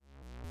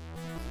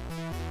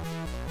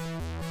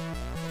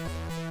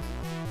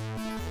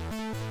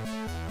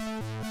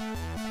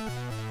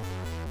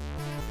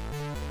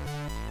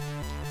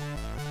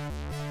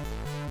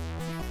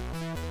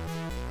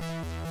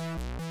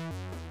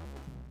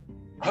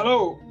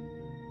Hello.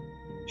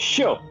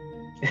 Sure.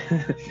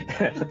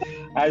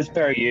 As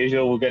per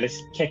usual, we're going to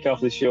kick off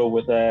the show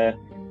with a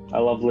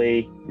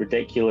lovely,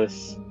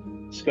 ridiculous,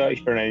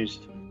 Scottish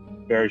pronounced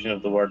version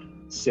of the word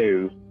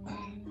 "so."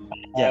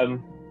 Yeah.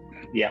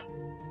 Yeah.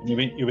 You'll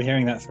be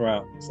hearing that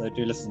throughout, so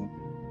do listen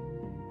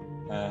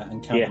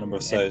and count the number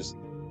of so's.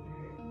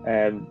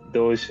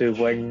 Those who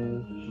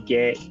win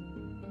get,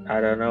 I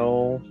don't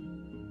know,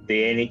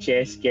 the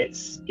NHS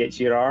gets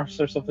your arse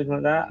or something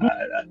like that.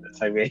 That's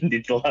how we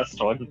ended the last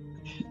one.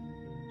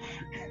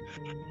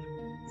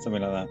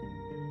 Something like that.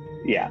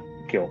 Yeah,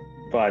 cool.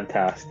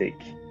 Fantastic.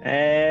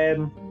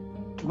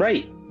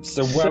 Right.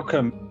 So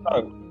welcome.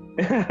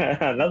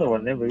 Another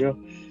one, there we go.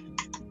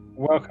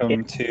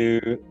 Welcome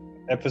to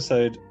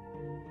episode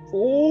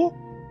 4?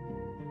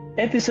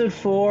 Episode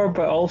 4,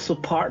 but also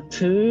part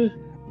 2.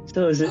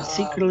 So is it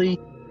secretly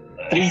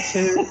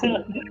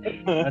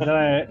 3-2? I don't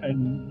know.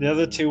 And the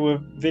other 2 were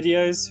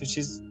videos, which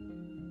is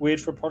weird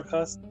for a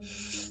podcast.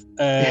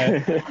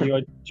 You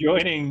are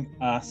joining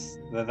us.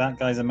 That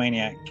Guy's a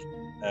Maniac.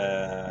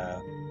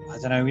 I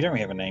don't know. We don't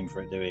really have a name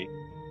for it, do we?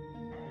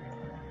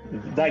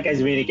 That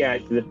Guy's a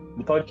Maniac, the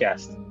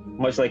podcast.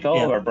 Much like all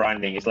of our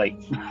branding, it's like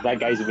That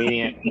Guy's a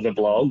Maniac, the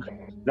blog.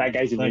 That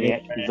Guy's a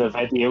Maniac, the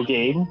video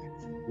game.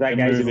 That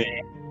Guy's a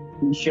Maniac,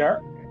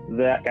 t-shirt.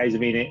 That Guy's a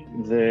Maniac,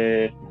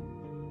 the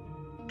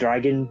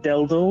dragon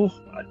dildo.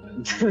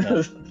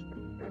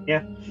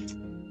 Yeah.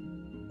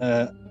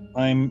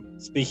 I'm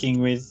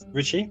speaking with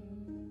Richie.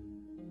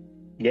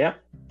 Yeah.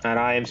 And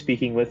I am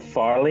speaking with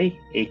Farley,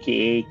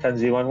 aka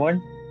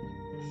Kunzi11.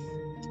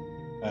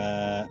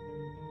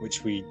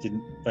 Which we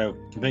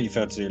completely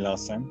failed to do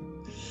last time.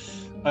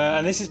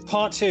 And this is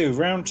part 2,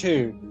 round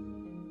 2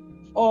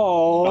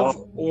 of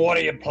What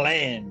Are You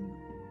Playing?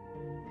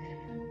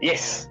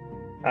 Yes.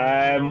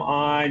 And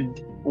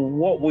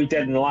what we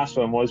did in the last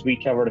one was we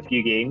covered a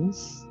few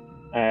games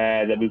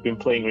that we've been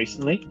playing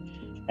recently.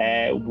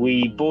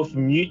 We both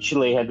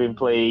mutually had been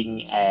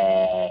playing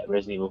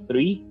Resident Evil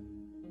 3.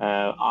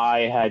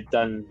 I had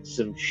done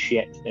some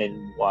shit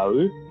in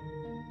WoW,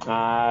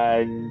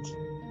 and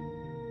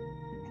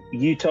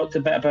you talked a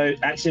bit about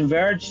Axiom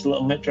Verge,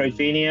 Little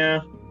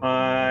Metroidvania,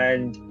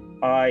 and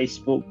I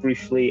spoke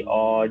briefly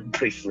on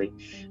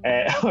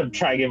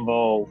Dragon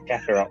Ball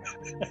Kakarot.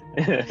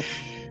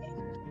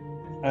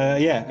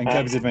 And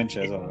Kirby's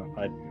Adventure as well.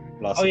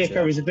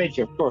 Kirby's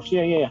Adventure, of course.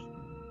 Yeah.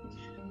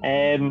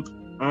 And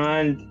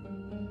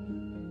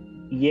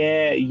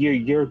yeah,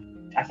 you're.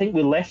 I think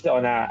we left it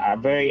on a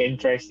very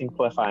interesting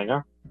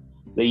cliffhanger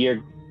that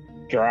your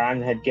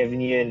gran had given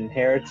you an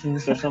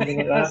inheritance or something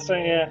like that. That's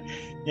right,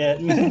 yeah.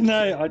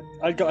 No,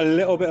 I got a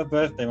little bit of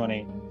birthday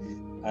money,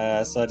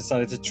 so I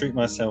decided to treat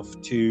myself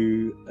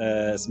to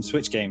some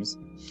Switch games,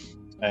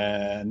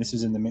 and this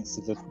was in the midst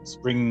of the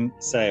spring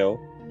sale,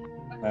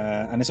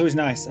 and it's always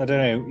nice. I don't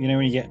know,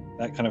 when you get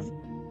that kind of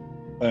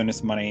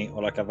bonus money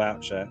or like a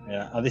voucher.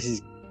 This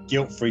is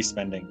guilt-free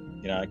spending.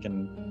 I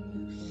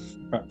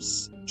can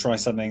perhaps try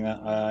something that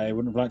I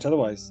wouldn't have liked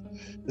otherwise.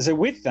 So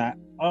with that,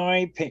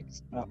 I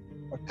picked up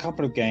a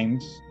couple of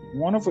games,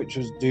 one of which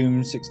was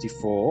Doom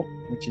 64,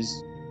 which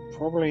is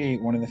probably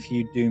one of the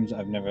few Dooms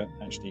I've never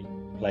actually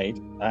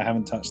played. I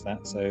haven't touched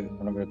that, so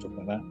I'm not going to talk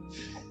about that.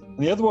 And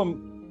the other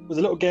one was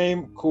a little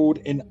game called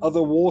In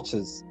Other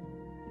Waters,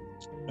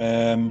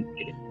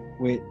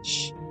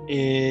 which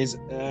is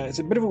it's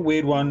a bit of a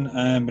weird one,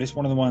 but it's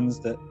one of the ones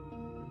that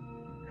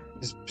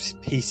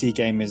PC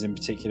gamers in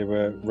particular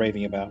were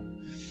raving about.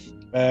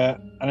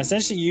 And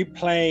essentially you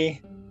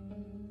play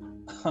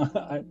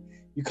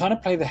you kind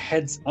of play the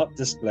heads up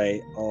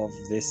display of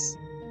this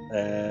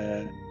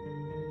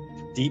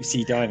deep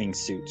sea diving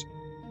suit.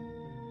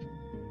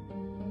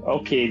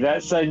 Okay,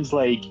 that sounds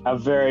like a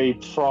very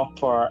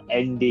proper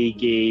indie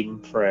game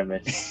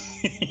premise.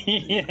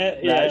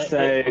 That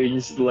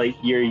sounds like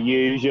your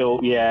usual.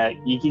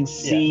 You can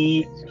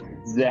see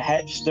the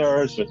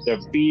hipsters with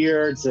their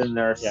beards and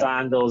their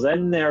sandals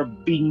in their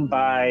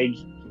beanbag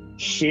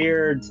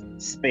shared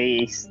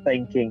space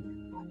thinking,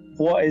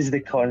 what is the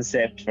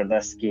concept for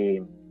this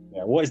game?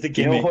 What is the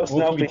gimmick? What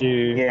can we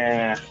do?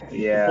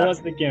 Yeah.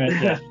 What's the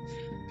gimmick?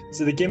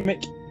 So the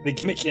gimmick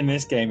in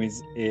this game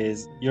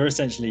is you're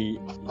essentially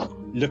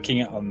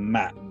looking at a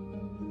map,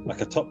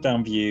 like a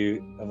top-down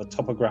view of a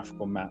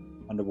topographical map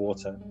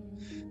underwater,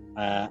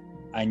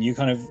 and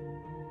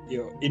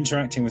you're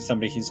interacting with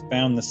somebody who's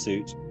found the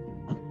suit,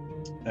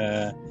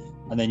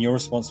 and then you're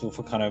responsible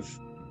for kind of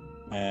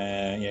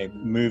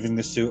moving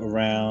the suit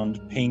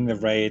around, ping the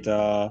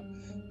radar,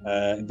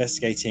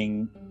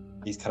 investigating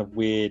these kind of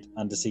weird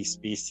undersea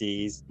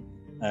species,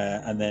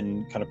 and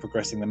then kind of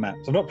progressing the map.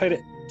 So I've not played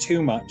it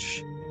too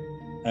much,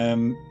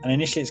 and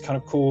initially it's kind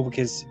of cool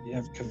because you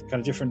have kind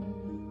of different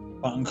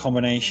button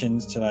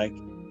combinations to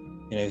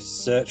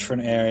search for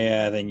an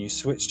area, then you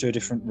switch to a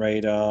different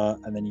radar,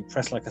 and then you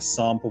press like a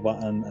sample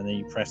button, and then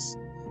you press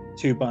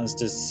 2 buttons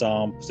to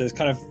sample. So it's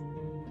kind of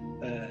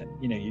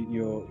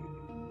you're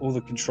all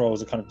the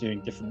controls are kind of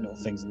doing different little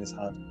things in this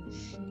HUD.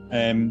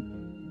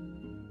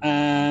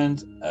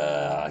 And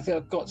I think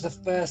I've got to the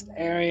first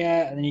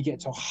area, and then you get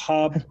to a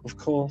hub. Of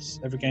course,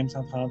 every game's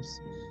have hubs.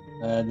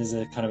 There's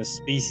a kind of a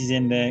species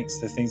index,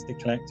 the things to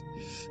collect.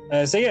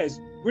 So yeah, it's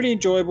really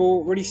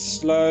enjoyable, really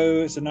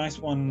slow. It's a nice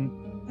one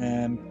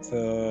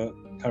for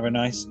kind of a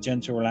nice,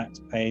 gentle,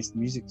 relaxed pace. The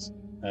music's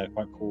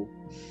quite cool.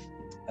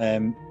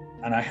 And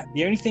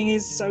the only thing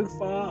is, so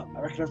far,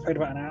 I reckon I've played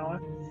about an hour,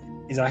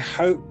 is I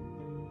hope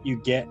you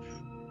get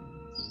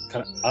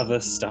kind of other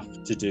stuff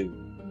to do.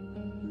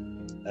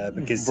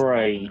 Because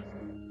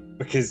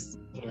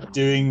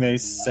doing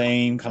those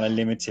same kind of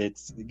limited,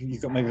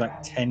 you've got maybe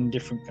like 10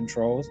 different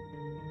controls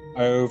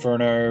over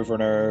and over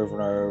and over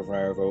and over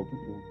and over will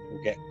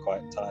get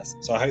quite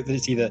tiresome. So I hope that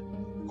it's either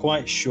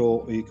quite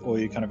short or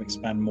you kind of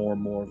expand more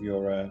and more of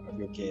your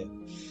gear.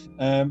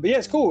 But yeah,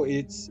 it's cool.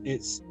 It's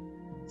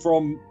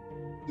from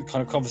the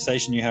kind of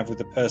conversation you have with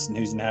the person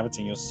who's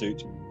inhabiting your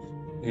suit,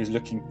 who's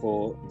looking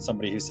for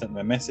somebody who sent them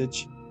a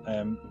message.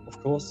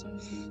 Of course,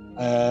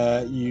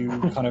 you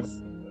kind of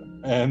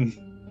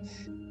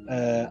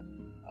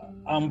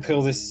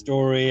unpeel this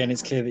story, and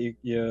it's clear that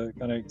you're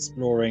kind of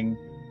exploring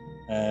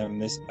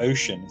this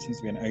ocean. It seems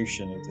to be an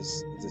ocean of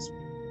this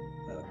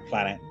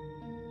planet,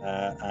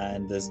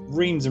 and there's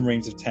reams and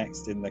reams of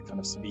text in the kind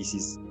of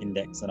species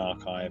index and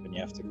archive, and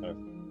you have to kind of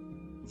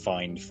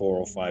find 4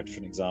 or 5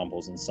 different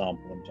examples and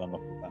sample them to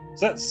unlock all that.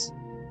 So that's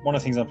one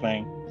of the things I'm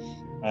playing,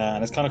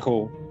 and it's kind of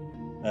cool.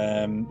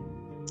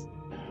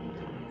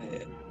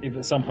 If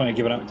at some point I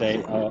give an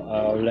update,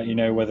 I'll let you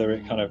know whether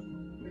it kind of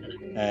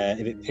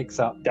if it picks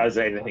up, does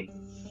anything.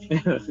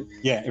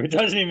 Yeah, if it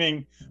does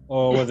anything,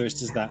 or whether it's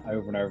just that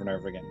over and over and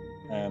over again.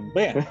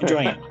 But yeah,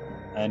 enjoying it.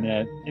 And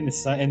in the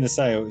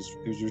sale, it was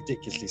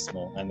ridiculously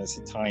small, and it's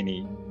a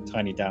tiny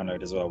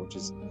download as well, which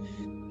is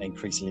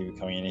increasingly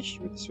becoming an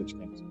issue with the Switch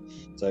games.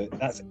 So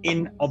that's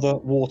In Other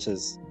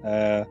Waters,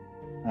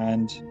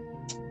 and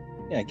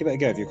yeah, give it a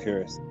go if you're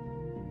curious.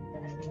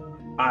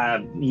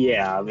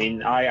 Yeah, I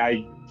mean,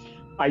 I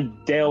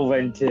delve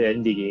into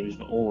indie games,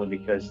 but only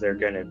because they're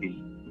going to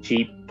be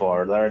cheap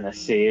or they're in a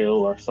sale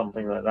or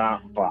something like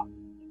that. But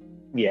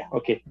yeah,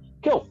 okay,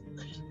 cool.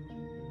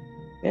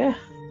 Yeah.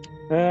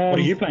 What are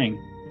you playing?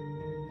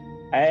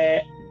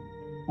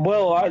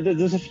 Well,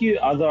 there's a few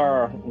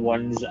other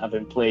ones that I've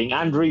been playing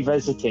and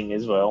revisiting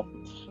as well.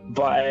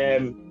 But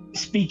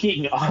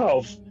speaking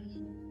of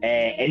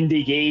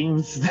indie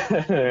games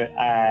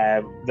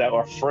that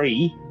are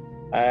free,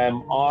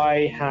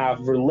 I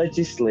have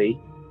religiously,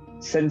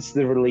 since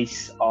the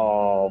release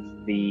of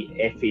the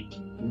Epic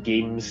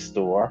Games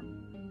Store,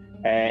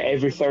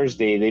 every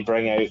Thursday they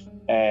bring out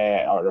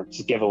or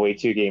just give away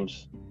 2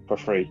 games for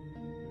free.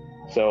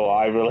 So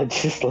I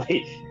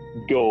religiously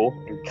go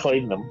and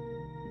claim them,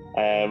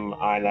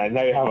 and I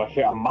now have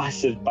a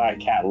massive back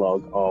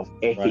catalogue of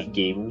Epic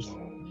games.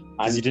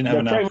 Because you didn't have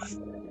enough.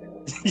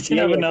 You didn't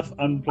have enough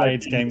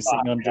unplayed games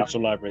sitting on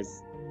digital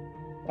libraries.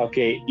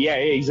 Okay, yeah,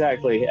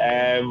 exactly.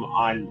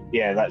 And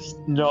yeah, that's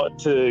not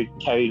to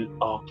count.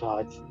 Oh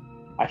God,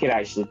 I can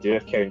actually do a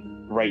count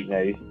right now.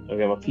 I've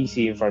got my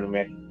PC in front of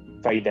me,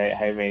 find out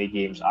how many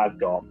games I've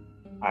got,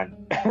 and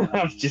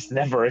I've just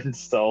never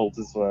installed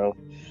as well.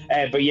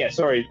 But yeah,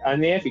 sorry.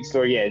 On the Epic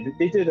Store, yeah,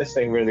 they do this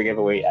thing where they give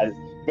away, and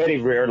very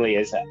rarely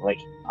is it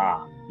like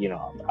a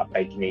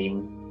big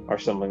name or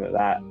something like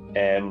that.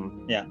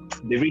 Yeah,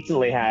 they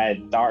recently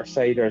had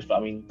Darksiders, but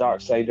I mean,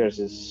 Darksiders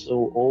is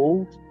so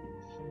old.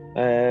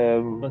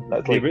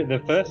 The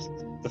first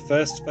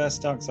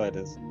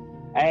Darksiders.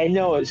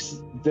 No,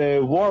 it's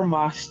the War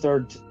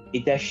Mastered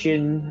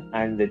edition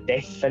and the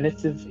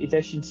Definitive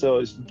edition. So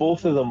it's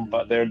both of them,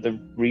 but they're the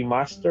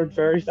remastered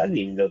version. I didn't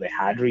even know they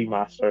had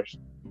remasters.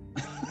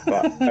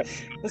 But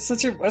that's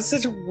such a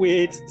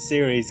weird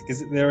series,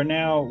 because there are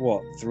now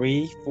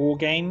 3-4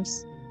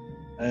 games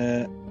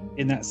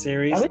in that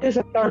series. I think there's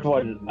a third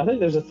one. I don't think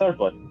there's a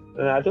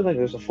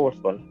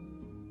fourth one.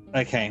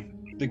 Okay,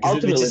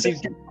 because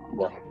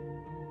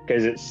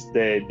it's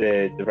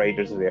the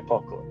Raiders of the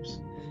Apocalypse.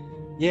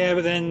 Yeah,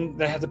 but then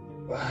they had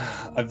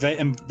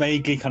I'm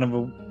vaguely kind of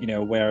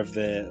aware of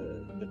the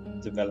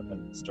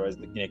development stories,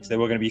 because there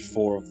were going to be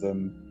 4 of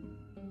them,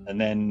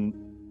 and then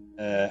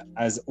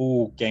as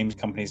all games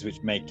companies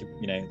which make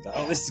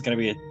this is going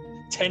to be a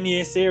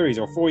 10-year series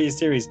or 4-year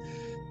series,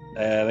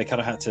 they kind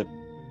of had to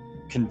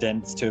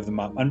condense 2 of them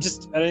up. I'm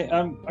kind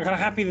of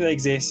happy that they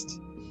exist.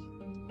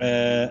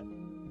 Yeah,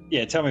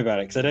 tell me about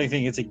it, because I don't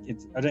think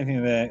I don't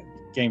think they're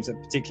games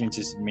that particularly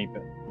interested me,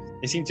 but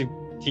they seem to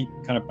keep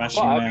kind of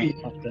bashing them out,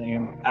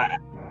 updating them.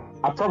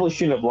 I probably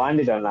shouldn't have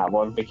landed on that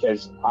one,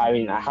 because I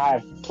mean, I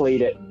have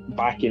played it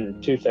back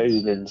in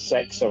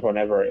 2006 or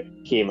whenever it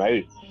came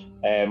out,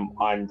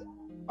 and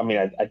I mean,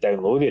 I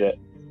downloaded it.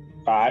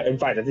 In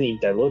fact, I didn't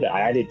even download it. I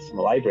added it to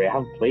my library. I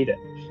haven't played it.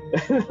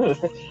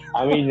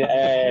 I mean,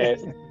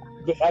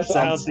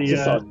 how's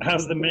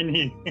the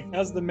menu?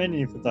 How's the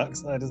menu for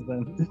Darksiders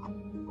then?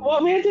 Well, I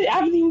mean, I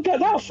haven't even got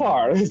that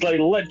far. It's like,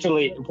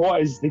 literally, what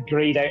is the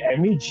grayed out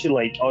image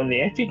like on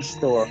the Epic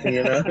Store?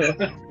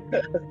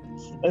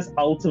 That's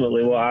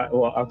ultimately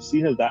what I've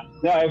seen of that.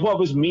 No, what I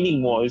was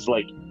meaning was,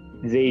 like,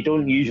 they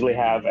don't usually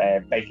have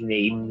big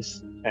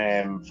names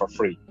for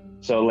free.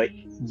 So, like,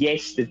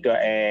 yes, they've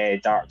got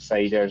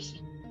Darksiders.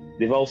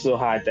 They've also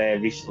had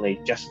recently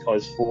Just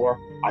Cause 4.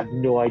 I have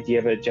no idea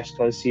about Just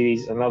Cause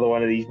series. Another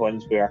one of these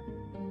ones where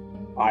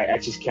I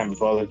just can't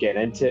bother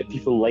getting into it.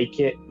 People like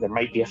it. There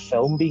might be a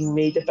film being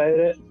made about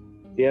it.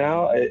 You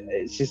know,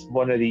 it's just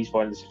one of these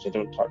ones which I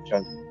don't touch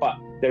on. But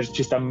there's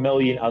just a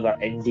million other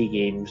indie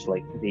games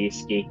like The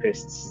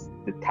Escapists,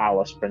 The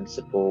Talos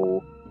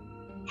Principle,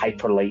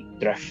 Hyperlight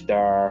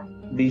Drifter.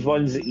 These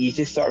ones that you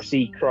just sort of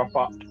see crop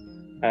up.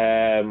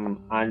 And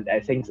I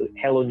think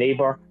Hello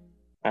Neighbor.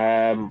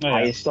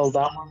 I installed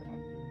that one.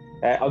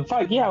 In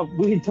fact, yeah,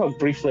 we can talk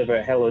briefly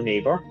about Hello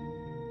Neighbor.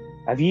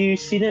 Have you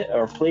seen it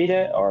or played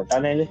it or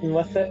done anything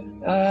with it?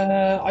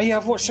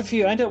 I've watched a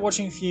few. I ended up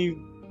watching a few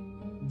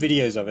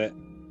videos of it.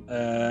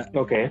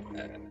 Okay.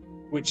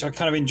 Which I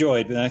kind of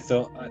enjoyed, but then I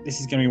thought this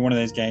is going to be one of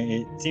those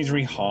games. It seems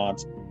really hard.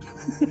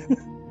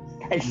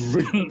 It's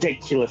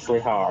ridiculously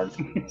hard.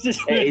 It's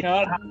just really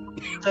hard.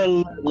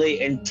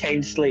 Absolutely,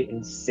 intensely,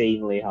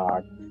 insanely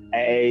hard.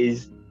 It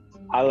is.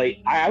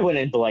 I went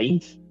in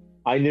blind.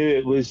 I knew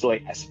it was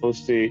like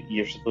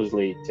you're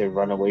supposedly to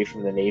run away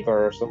from the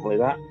neighbor or something like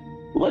that.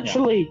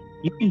 Literally,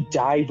 you can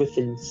die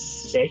within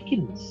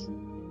seconds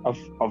of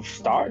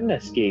starting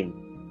this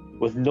game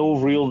with no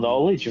real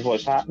knowledge of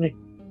what's happening.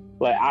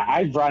 Like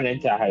I ran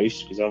into a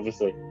house because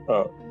obviously,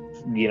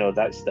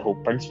 that's the whole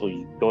principle.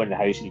 You go in the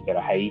house and you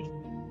gotta hide.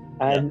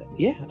 And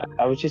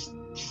I was just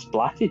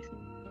splatted.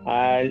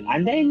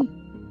 And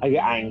then I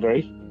got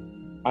angry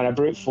and I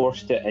brute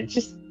forced it and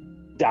just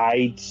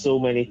died so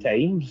many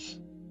times.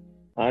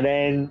 And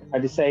then I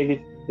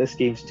decided this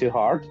game's too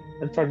hard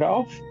and turned it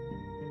off.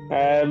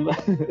 That's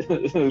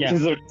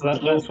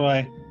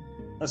why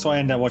I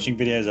ended up watching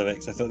videos of it,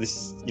 because I thought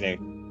this, it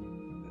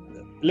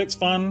looks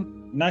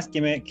fun, nice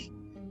gimmick,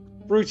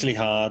 brutally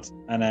hard,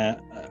 and I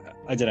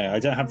don't know. I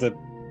don't have the.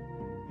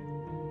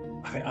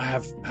 I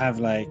have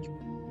like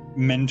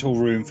mental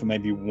room for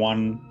maybe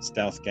one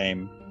stealth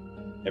game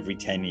every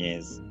 10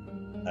 years.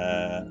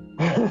 Yeah,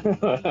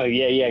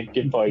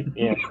 good point.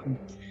 Yeah.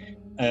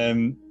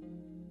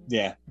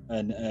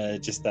 And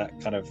just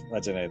that kind of, I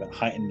don't know, that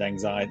heightened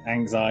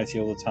anxiety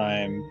all the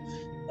time,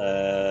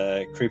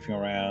 creeping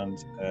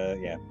around.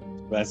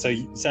 But so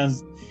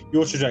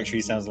your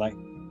trajectory sounds like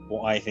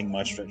what I think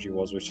my trajectory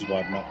was, which is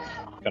why I've not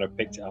kind of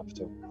picked it up at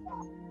all.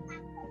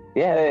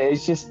 Yeah,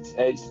 it's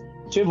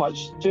too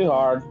much, too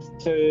hard,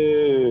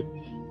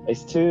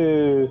 it's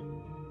too.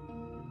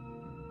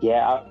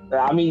 Yeah,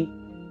 I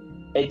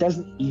mean, it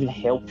doesn't even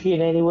help you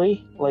in any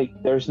way. Like,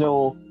 there's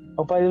no.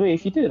 Oh, by the way,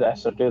 if you do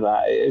this or do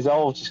that, it's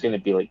all just going to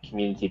be like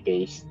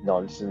community-based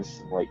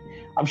nonsense. Like,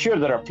 I'm sure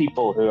there are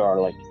people who are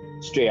like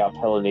straight up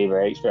Hello Neighbor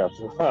experts.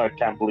 I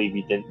can't believe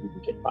you didn't even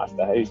get past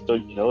the house.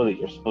 Don't you know that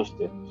you're supposed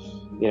to,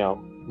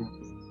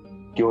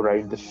 go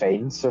around the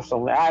fence or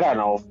something? I don't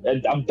know.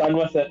 I'm done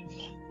with it.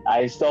 I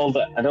installed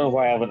it. I don't know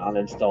why I haven't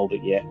uninstalled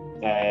it yet.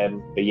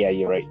 But yeah,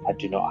 you're right. I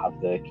do not have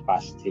the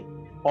capacity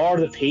or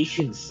the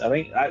patience. I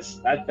think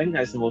that's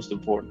the most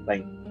important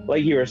thing.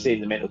 Like you were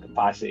saying, the mental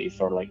capacity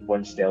for like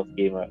one stealth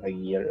game a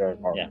year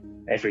or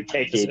every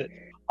decade.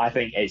 I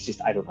think it's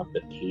just I don't have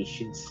the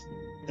patience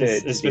to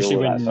especially deal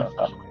with when that sort of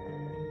stuff.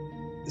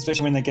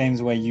 Especially when the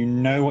games where you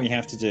know what you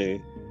have to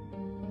do.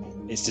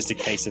 It's just a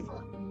case of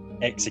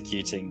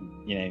executing.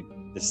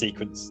 The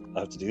sequence. I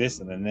have to do this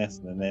and then this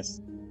and then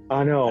this.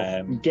 I know.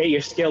 Get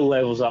your skill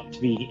levels up to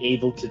be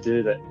able to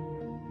do that.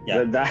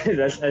 Yeah,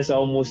 that's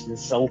almost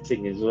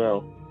insulting as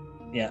well.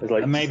 Yeah, it's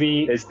like, and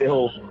maybe it's the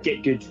whole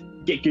get good.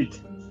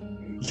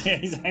 Yeah,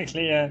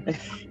 exactly. Yeah,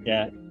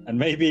 and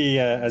maybe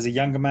as a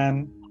younger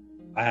man,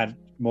 I had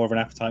more of an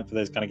appetite for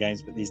those kind of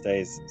games, but these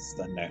days, it's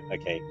like, no,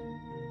 okay,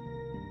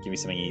 give me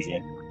something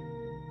easier.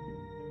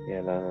 Yeah,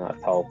 no, not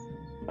at all.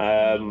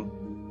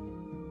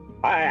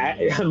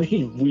 I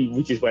mean,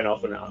 we just went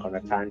off on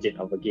a tangent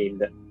of a game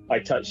that I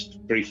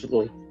touched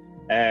briefly,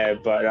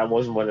 but that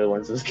wasn't one of the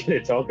ones I was going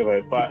to talk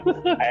about. But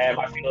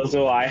I feel as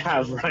though I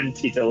have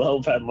ranted a little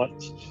bit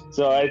much.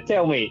 So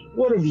tell me,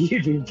 what have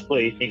you been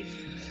playing?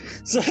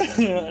 So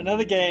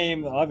another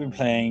game that I've been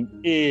playing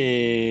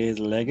is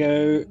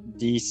Lego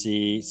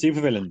DC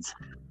Supervillains.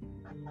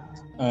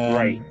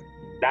 Right,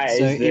 that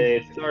is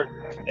the third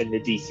in the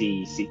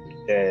DC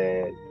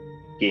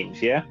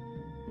games, yeah.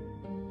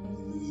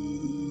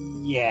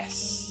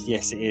 Yes,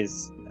 it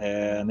is,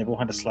 and they've all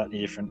had a slightly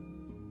different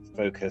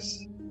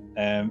focus,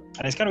 and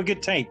it's kind of a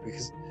good take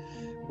because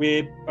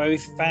we're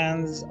both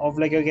fans of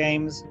Lego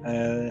games.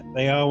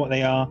 They are what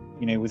they are,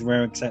 with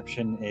rare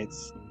exception.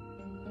 It's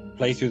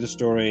play through the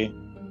story,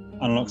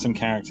 unlock some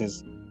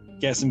characters,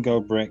 get some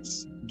gold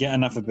bricks, get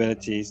enough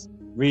abilities,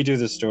 redo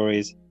the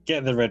stories,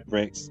 get the red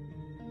bricks,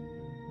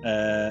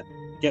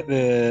 get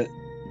the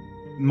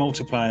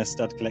multiplier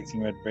stud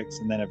collecting red bricks,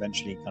 and then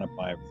eventually kind of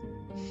buy everything.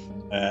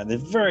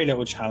 There's very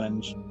little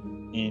challenge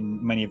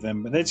in many of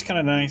them, but they're just kind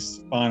of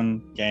nice,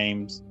 fun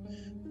games,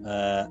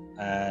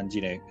 and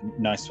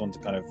nice one to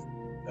kind of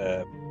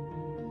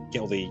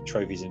get all the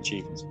trophies and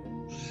achievements.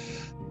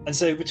 And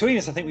so between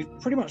us, I think we've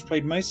pretty much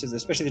played most of them,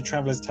 especially the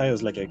Traveller's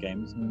Tales Lego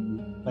games.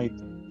 And we've played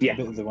a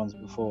bit of the ones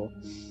before.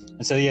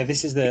 And so yeah,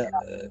 this is the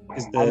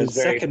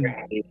second.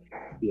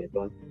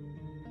 Go on.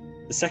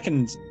 The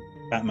second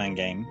Batman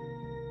game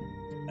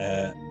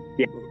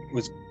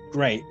was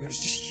great. It was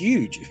just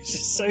huge. It was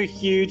just so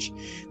huge.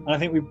 And I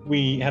think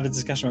we had a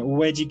discussion about, well,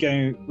 where'd you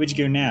go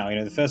now? You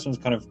know, the first one's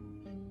kind of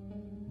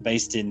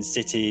based in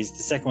cities.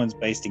 The second one's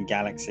based in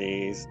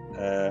galaxies.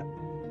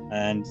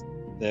 And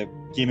the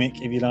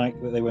gimmick, if you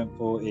like, that they went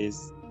for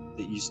is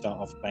that you start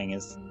off playing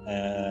as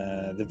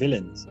the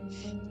villains.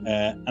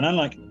 And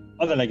unlike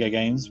other Lego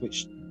games,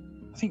 which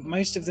I think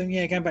most of them,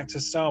 going back to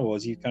Star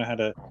Wars, you kind of had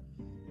a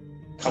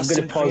I'm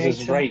going to pause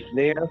us right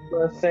there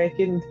for a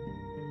second.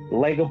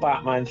 Lego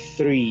Batman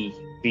 3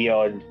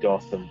 Beyond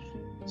Gotham.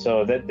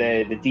 So that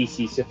the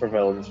DC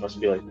supervillains must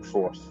be like the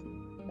fourth.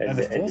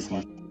 The fourth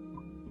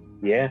one?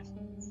 Yeah.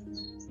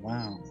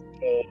 Wow.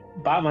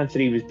 Batman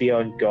 3 was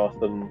Beyond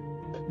Gotham.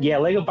 Yeah,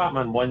 Lego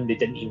Batman 1, they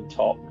didn't even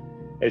talk.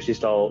 It was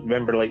just all,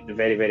 remember like the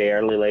very, very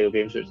early Lego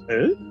games? It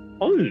was,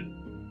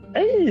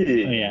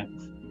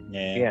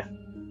 Yeah.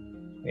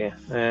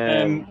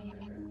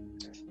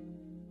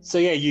 So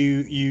yeah,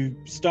 you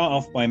start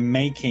off by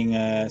making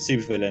a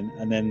supervillain,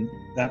 and then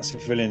that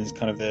supervillain is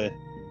kind of the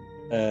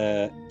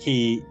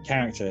key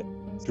character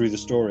through the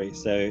story.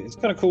 So it's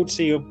kind of cool to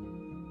see your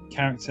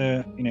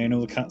character, in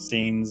all the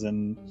cutscenes,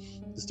 and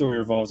the story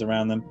revolves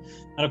around them.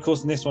 And of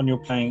course, in this one, you're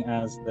playing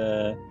as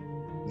the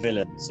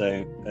villain.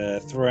 So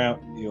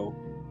throughout you're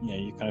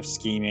kind of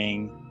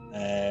scheming,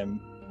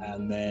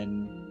 and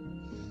then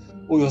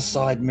all your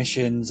side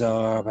missions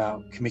are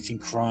about committing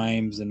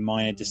crimes and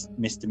minor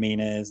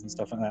misdemeanors and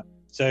stuff like that.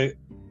 So,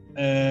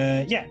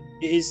 it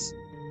is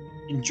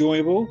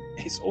enjoyable.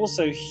 It's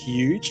also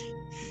huge.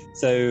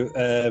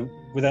 So,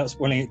 without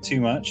spoiling it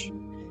too much,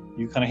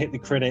 you kind of hit the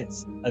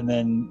credits, and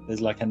then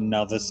there's like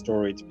another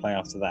story to play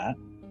after that,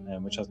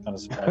 which I was kind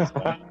of surprised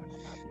about.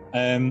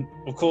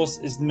 Of course,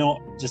 it's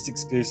not just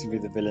exclusively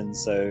the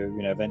villains. So,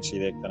 eventually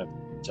the kind of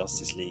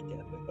Justice League get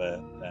a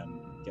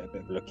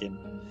bit of a look in.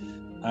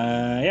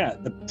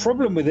 The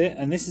problem with it,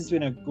 and this has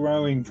been a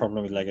growing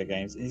problem with Lego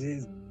games, is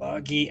it's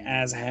buggy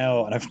as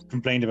hell. And I've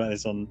complained about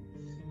this on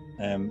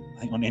I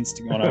think on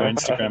our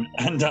Instagram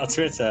and our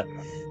Twitter.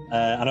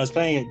 And I was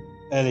playing it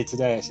earlier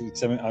today, actually,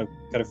 because I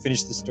kind of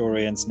finished the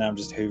story, and so now I'm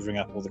just hoovering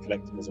up all the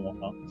collectibles and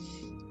whatnot.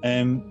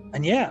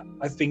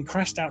 I've been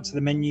crashed out to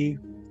the menu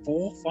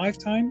 4 or 5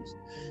 times.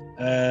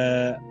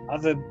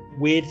 Other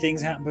weird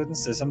things happen.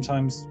 So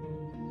sometimes,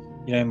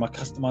 my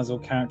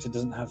customizable character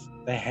doesn't have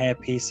their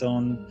hairpiece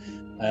on.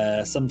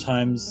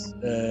 Sometimes,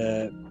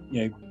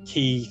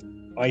 key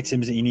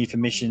items that you need for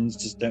missions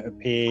just don't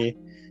appear.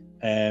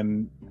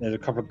 There's a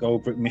couple of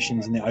gold brick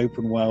missions in the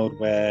open world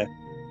where,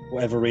 for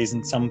whatever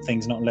reason, some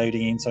things not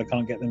loading in, so I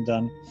can't get them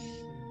done.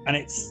 And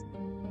it's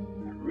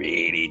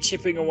really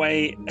chipping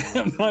away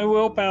at my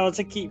willpower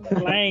to keep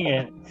playing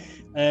it.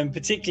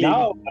 Particularly...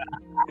 No,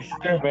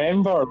 I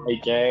remember,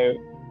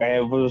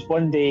 there was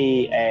one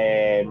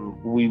day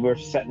we were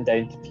sitting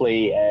down to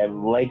play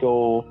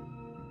Lego.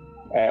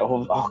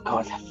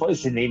 What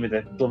is the name of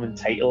the blooming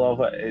title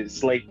of it?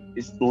 It's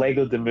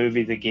Lego the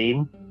Movie, the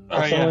game,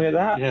 or something like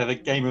that. Yeah, the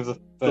game of the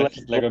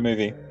first Lego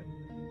movie.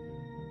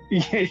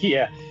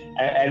 Yeah,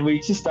 and we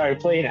just started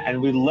playing it,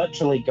 and we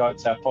literally got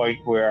to a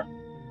point where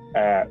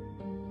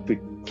we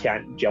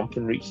can't jump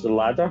and reach the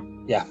ladder.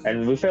 Yeah,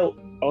 and we felt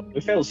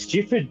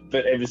stupid,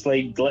 but it was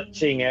like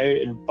glitching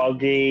out and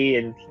buggy,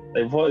 and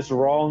like, what's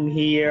wrong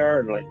here?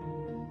 And like,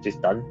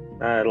 just done.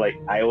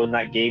 I own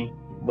that game.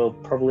 We'll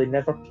probably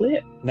never play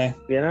it. No.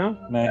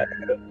 No.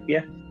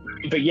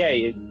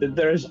 But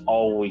there's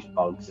always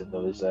bugs in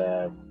those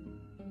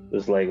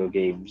Lego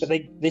games. But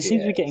they seem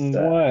to be getting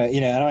worse.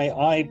 And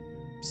I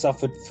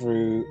suffered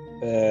through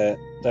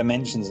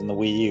Dimensions on the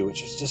Wii U,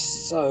 which was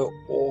just so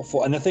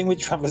awful. And the thing with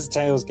Traveller's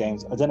Tales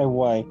games, I don't know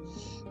why,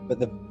 but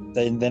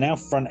they now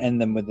front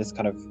end them with this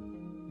kind of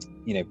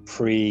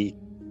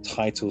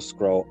pre-title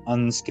scroll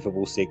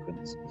unskippable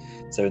sequence.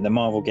 So in the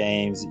Marvel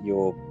games,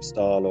 you're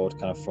Star-Lord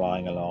kind of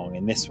flying along.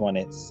 In this one,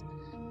 it's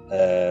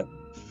a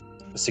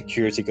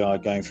security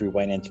guard going through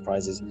Wayne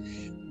Enterprises.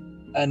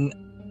 And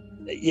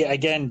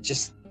again,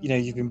 just,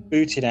 you've been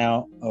booted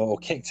out or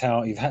kicked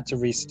out, you've had to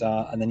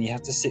restart, and then you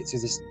have to sit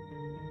through this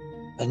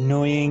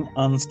annoying,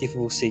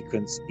 unskippable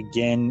sequence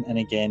again and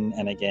again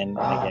and again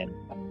and again.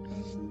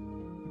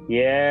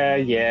 Yeah,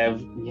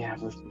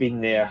 we've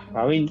been there.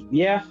 I mean,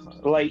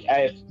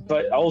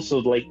 but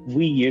also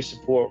Wii U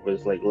support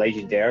was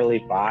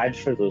legendarily bad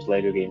for those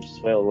Lego games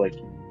as well.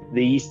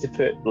 They used to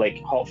put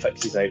hot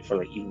fixes out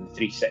for even the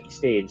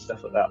 360 and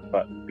stuff like that,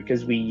 but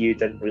because Wii U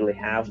didn't really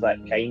have that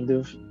kind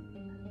of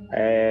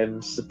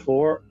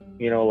support,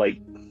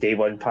 day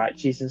one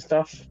patches and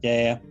stuff.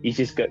 Yeah. You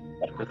just got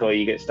with all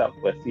you get stuck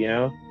with,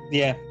 Yeah.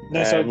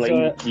 No, so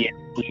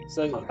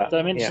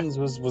Dimensions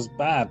was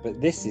bad, but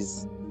this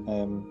is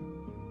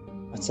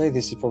I'd say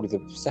this is probably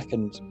the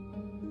second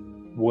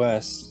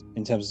worst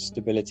in terms of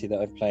stability that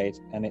I've played,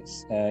 and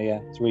it's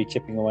really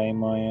chipping away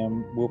my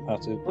willpower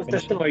to What's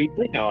finish. the story you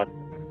playing on?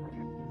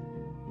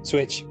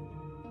 Switch.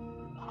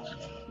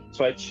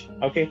 Switch.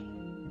 Okay.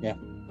 Yeah.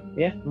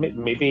 Yeah.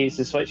 Maybe it's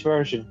the Switch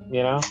version.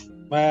 You know.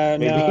 No,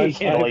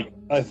 Maybe,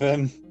 I've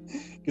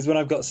because when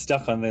I've got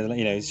stuck on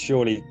the,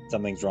 surely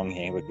something's wrong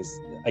here. Because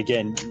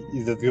again,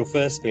 your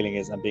first feeling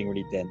is I'm being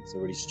really dense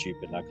or really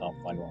stupid, and I can't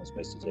find what I'm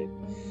supposed to do.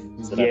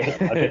 So Yeah.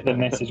 I hit the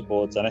message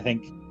boards, and I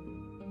think,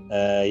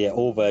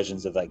 all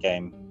versions of that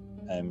game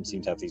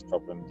seem to have these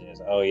problems. It's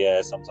like, oh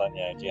yeah, sometimes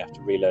do you have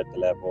to reload the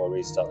level or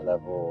restart the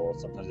level, or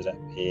sometimes they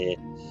don't appear.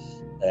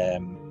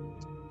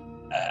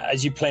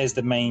 As you play as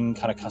the main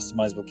kind of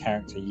customizable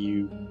character,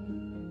 you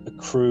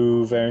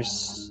accrue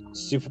various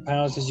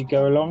superpowers as you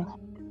go along.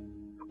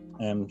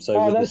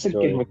 So that's a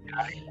good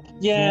mechanic.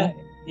 Yeah.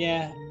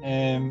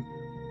 And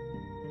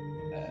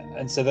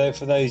so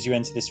for those, you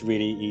enter this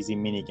really easy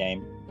mini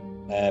game.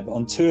 But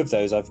on 2 of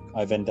those,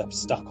 I've ended up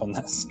stuck on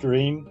that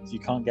screen, so you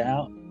can't get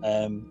out.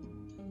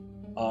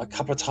 A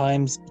couple of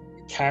times,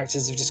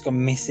 characters have just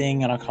gone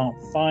missing, and I can't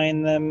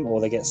find them,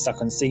 or they get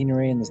stuck on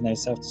scenery, and there's no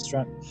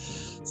self-destruct.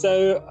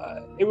 So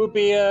it would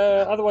be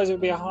otherwise it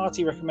would be a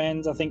hearty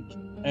recommend, I think.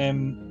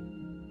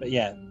 But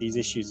yeah, these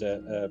issues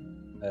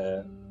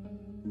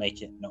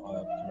make it not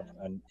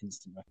an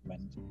instant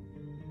recommend.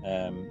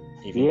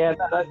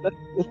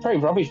 That's pretty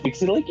rubbish,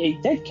 because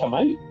it did come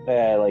out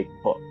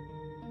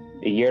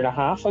a year and a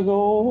half ago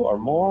or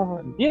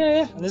more.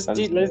 Yeah, and there's I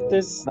think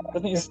there's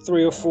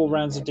 3 or 4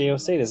 rounds of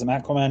DLC. There's some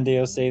Aquaman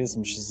DLC, there's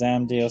some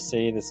Shazam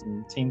DLC, there's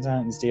some Teen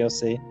Titans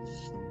DLC.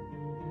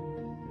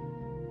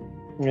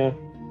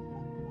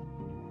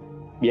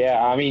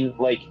 Yeah, I mean,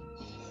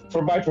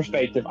 from my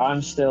perspective,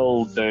 I'm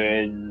still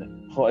doing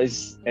it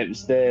was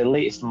the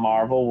latest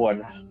Marvel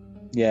one.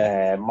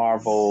 Yeah,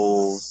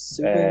 Marvel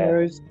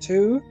Superheroes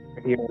 2.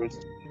 Heroes.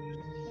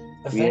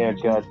 Yeah,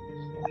 God.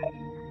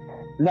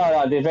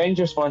 No, the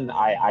Avengers one,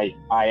 I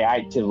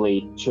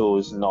actively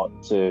chose not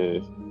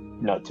to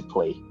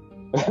play.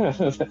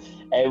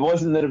 It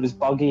wasn't that it was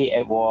buggy.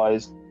 It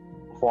was,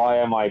 why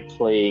am I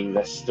playing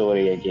this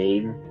story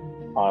again?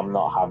 I'm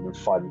not having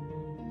fun.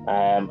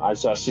 And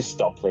so I just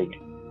stopped playing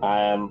it.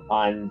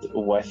 And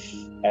with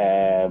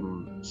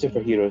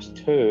Superheroes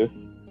 2,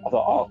 I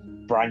thought,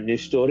 brand new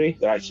story.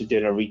 They're actually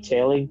doing a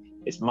retelling.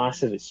 It's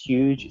massive. It's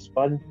huge. It's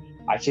fun.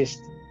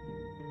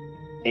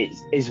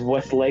 It's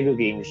with Lego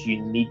games.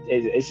 You need.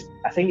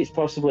 I think it's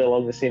possibly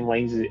along the same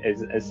lines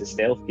as the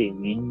stealth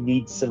game. You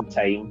need some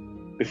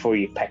time before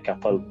you pick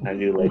up a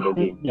new Lego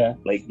game. Yeah.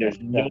 There's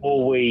no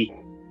way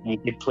you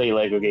could play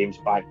Lego games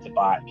back to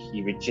back.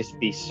 You would just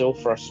be so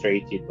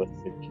frustrated with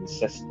the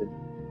consistent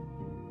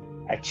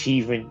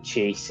achievement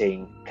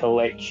chasing,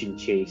 collection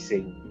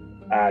chasing,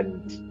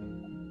 and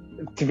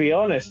to be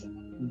honest,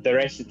 the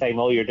rest of the time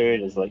all you're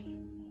doing is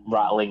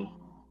rattling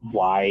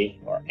Y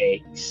or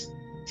X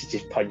to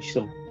just punch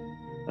them,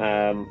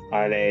 and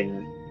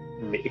then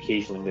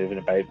occasionally moving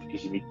about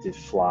because you need to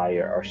fly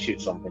or shoot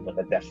something with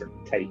a different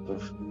type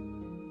of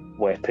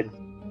weapon,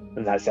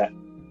 and that's it.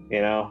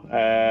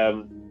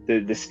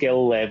 The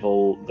skill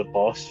level, the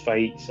boss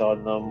fights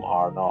on them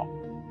are not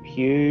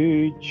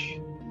huge.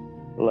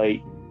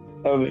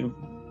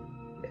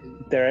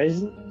 There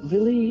isn't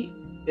really.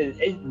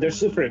 They're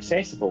super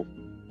accessible.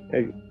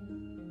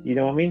 You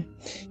know what I mean?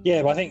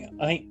 Yeah, but I think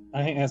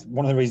that's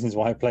one of the reasons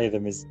why I play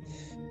them is,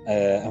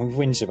 and we've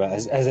whinged about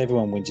it, as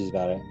everyone whinges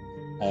about it.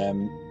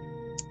 And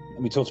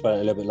we talked about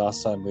it a little bit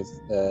last time with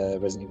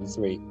Resident Evil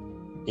 3.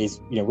 Is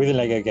with a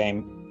Lego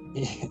game,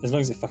 as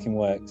long as it fucking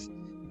works,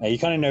 you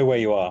kind of know where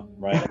you are,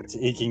 right?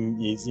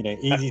 Easy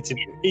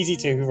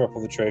to hoover up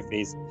all the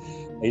trophies.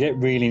 You don't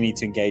really need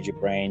to engage your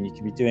brain. You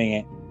can be doing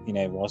it,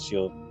 whilst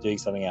you're doing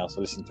something else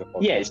or listening to a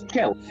podcast. Yeah, it's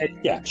chill.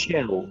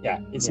 Chill. Yeah,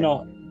 it's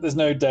not. There's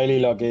no daily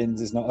logins.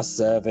 It's not a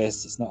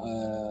service. It's not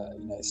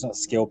it's not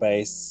skill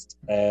based.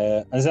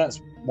 And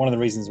that's one of the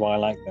reasons why I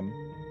like them.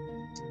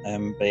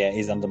 But yeah, it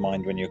is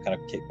undermined when you're kind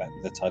of kicked back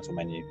to the title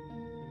menu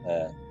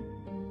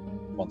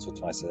once or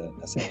twice a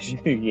session.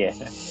 Yeah.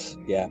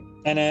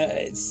 And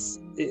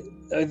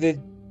the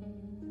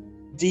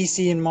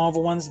DC and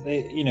Marvel ones,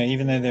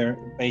 even though they're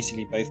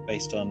basically both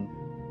based on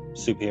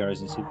superheroes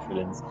and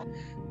supervillains,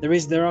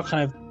 there are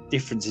kind of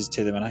differences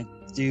to them, and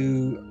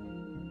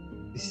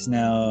this is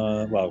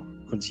now, well,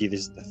 according to you,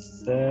 this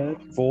is the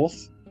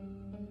 4th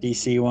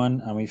DC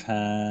one, and we've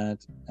had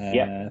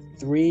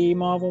 3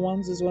 Marvel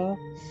ones as well.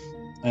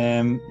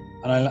 And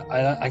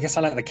I guess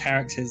I like the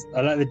characters.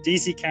 I like the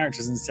DC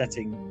characters and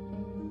setting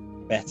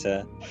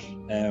better,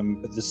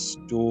 but the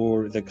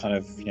story,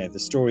 the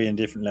story in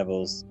different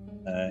levels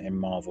in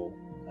Marvel,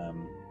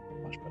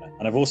 much better.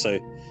 And I've also,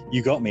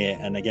 you got me it,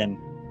 and again,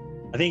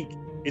 I think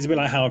it's a bit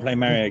like how I play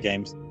Mario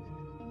games.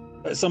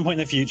 At some point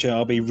in the future,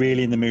 I'll be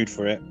really in the mood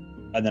for it,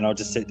 and then I'll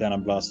just sit down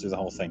and blast through the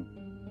whole thing.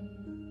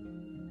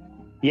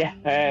 Yeah,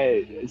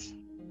 it's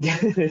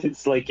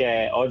like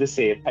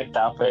Odyssey. I picked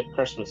up at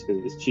Christmas because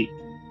it was cheap,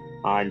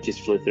 and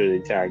just flew through the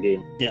entire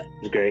game. Yeah,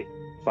 it was great,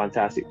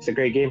 fantastic. It's a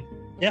great game.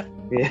 Yeah,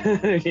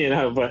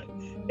 but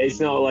it's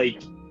not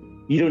like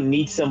you don't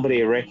need somebody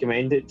to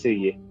recommend it to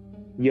you.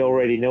 You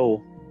already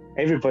know.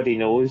 Everybody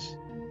knows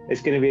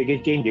it's going to be a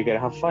good game. You're going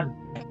to have fun.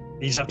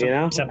 You just have to, you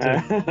know.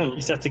 you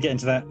just have to get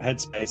into that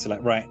headspace.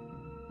 Like, right,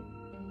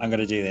 I'm going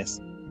to do this.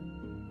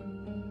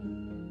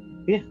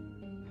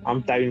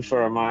 I'm down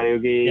for a Mario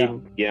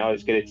game. You know,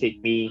 it's going to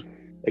take me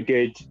a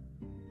good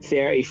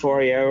 30,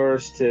 40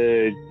 hours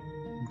to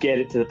get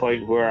it to the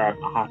point where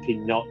I'm happy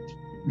not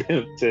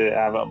to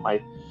have it on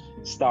my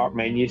start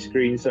menu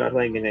screen sort of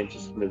thing, and then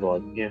just move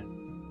on.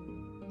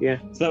 Yeah.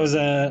 So that was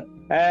so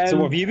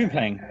what have you been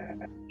playing?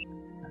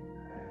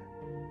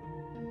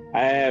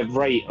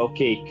 Right.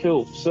 Okay.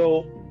 Cool.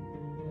 So,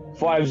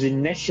 what I was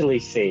initially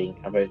saying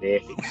about the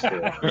Epic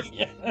Store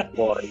Yeah.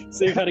 was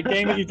So you've had a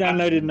game that you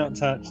downloaded and not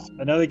touched,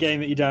 another game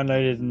that you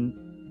downloaded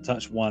and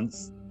touched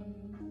once.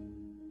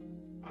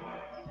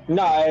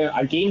 no,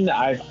 a game that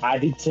I've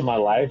added to my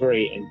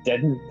library and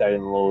didn't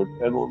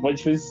download,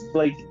 which was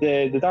like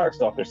the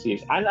Darkstalkers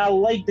series, and I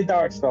like the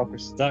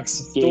Darkstalkers.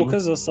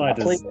 Darkstalkers or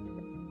Siders?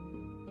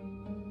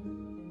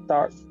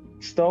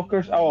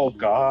 Darkstalkers. Oh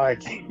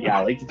God, yeah,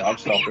 I like the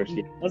Darkstalkers.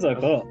 Yeah. That's what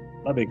I thought.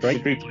 That'd be great.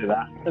 Should replay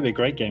that. That'd be a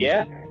great game.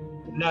 Yeah.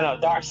 No,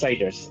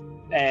 Darksiders.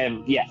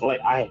 Yeah, like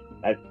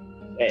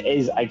it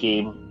is a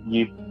game.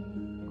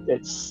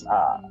 It's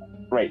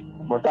right.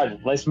 We're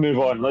done. Let's move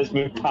on. Let's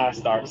move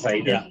past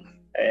Darksiders. Yeah.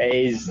 It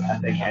is a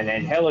thing. And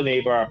then Hello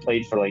Neighbor, I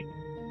played for like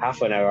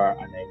half an hour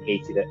and then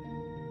hated it.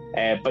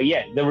 But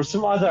yeah, there were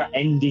some other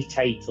indie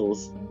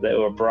titles that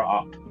were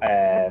brought up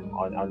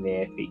on the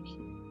Epic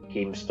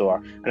Game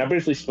Store, and I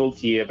briefly spoke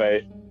to you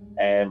about.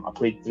 I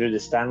played through the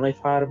Stanley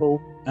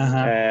Parable.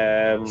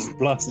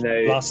 Blast in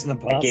the past.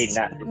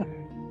 Again,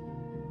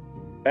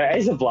 it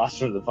is a blast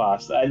from the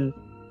past, and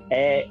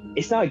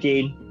it's not a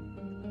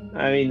game.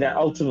 I mean,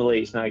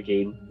 ultimately, it's not a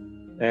game,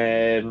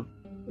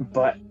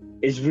 but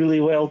it's really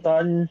well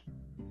done,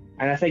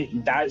 and I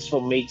think that's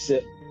what makes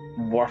it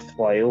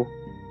worthwhile.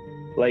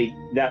 Like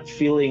that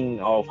feeling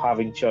of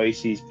having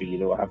choices, but you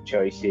don't have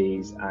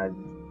choices, and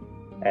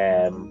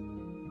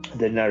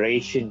the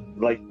narration,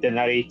 like the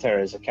narrator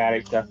as a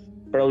character,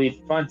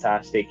 brilliant,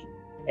 fantastic.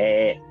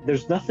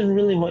 There's nothing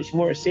really much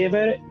more to say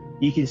about it.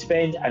 You can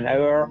spend an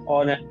hour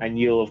on it and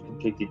you'll have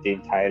completed the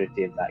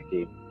entirety of that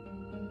game.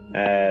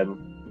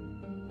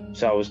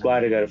 So I was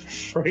glad I got it for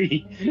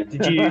free.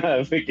 Did you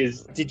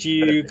because did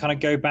you kind of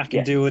go back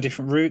and do all the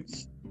different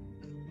routes?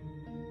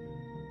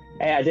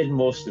 I did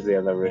most of the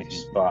other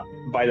routes, but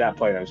by that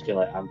point I was kind of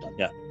like, I'm done.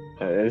 Yeah.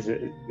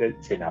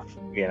 It's enough,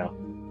 you know.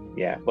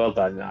 Yeah, well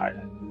done.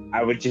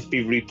 I would just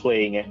be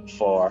replaying it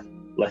for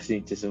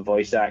listening to some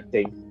voice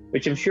acting,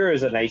 which I'm sure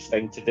is a nice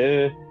thing to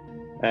do.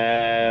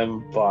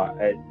 But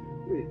at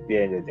the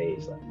end of the day,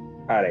 it's like,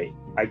 all right,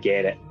 I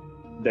get it.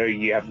 There,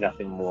 you have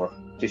nothing more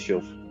to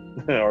show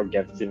or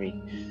give to me,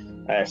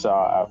 so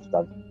I've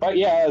done. But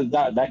yeah,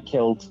 that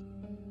killed.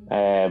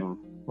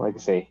 Like I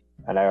say,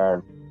 an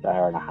hour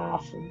and a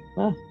half,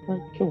 and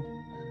cool.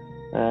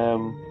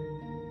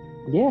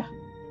 Yeah,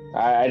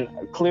 I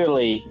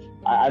clearly.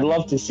 I'd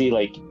love to see,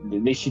 like,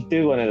 they should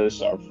do one of those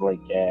sort of like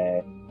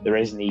the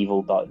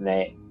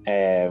ResidentEvil.net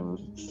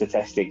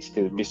statistics,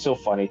 because it'd be so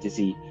funny to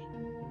see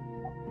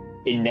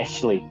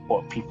initially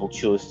what people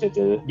chose to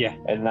do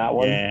in that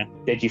one. Yeah.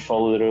 Did you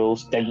follow the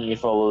rules? Didn't you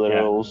follow the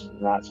rules?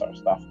 And that sort of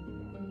stuff.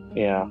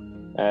 Yeah.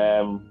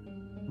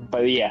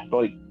 But yeah,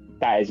 like,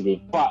 that is a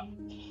game. But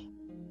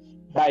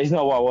that is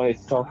not what I wanted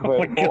to talk about.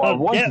 What I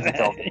wanted to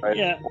talk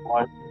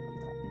about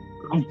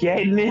I'm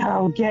getting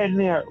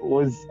there,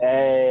 was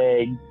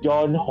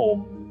Gone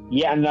Home.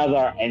 Yet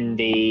another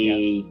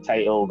indie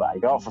title that I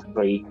got for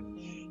free.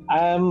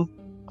 And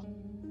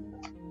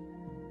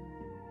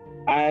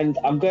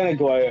I'm going to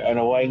go out on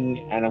a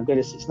wing, and I'm going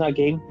to say it's not a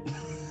game.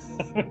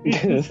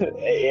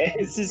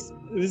 This is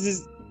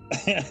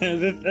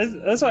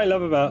that's what I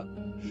love about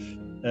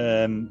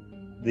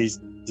these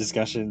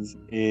discussions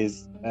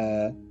is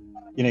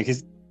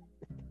because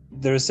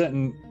there are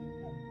certain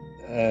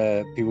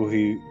people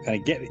who kind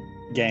of get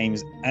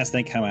games as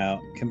they come out,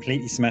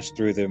 completely smash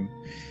through them,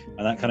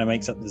 and that kind of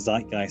makes up the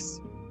zeitgeist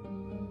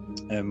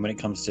when it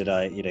comes to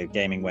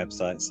gaming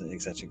websites,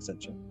 etc.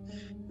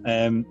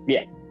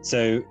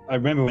 So I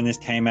remember when this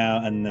came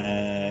out, and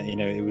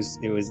it was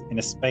in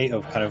a spate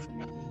of kind of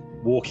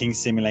walking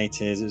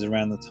simulators. It was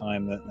around the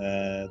time that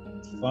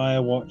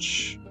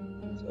Firewatch,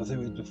 I think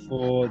it was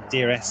before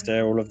Dear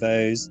Esther, all of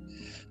those,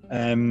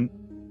 and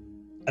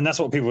that's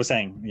what people were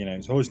saying.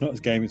 It's not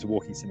a game; it's a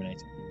walking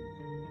simulator.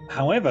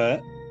 However,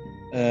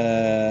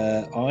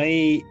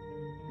 I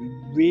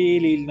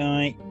really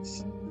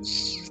liked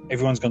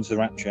Everyone's Gone to the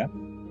Rapture.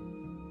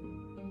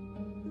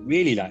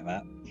 Really like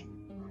that.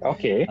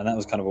 Okay. And that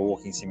was kind of a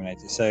walking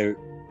simulator. So,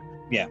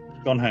 yeah,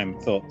 Gone Home,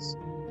 thoughts?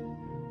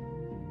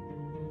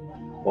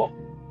 Well,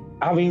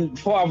 I mean,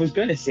 what I was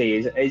going to say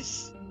is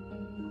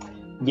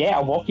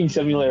walking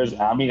simulators.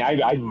 I mean,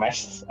 I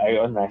missed out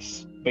on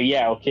this. But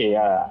yeah, okay,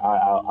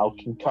 I'll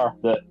concur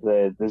that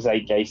the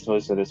zeitgeist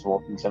was that it's a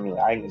walking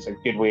simulator. I think it's a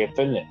good way of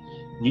putting it.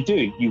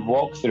 You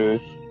walk through,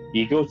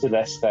 you go to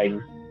this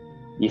thing,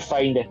 you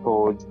find a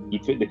code, you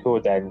put the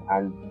code in,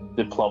 and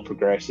the plot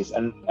progresses.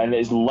 And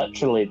it's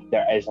literally,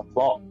 there is a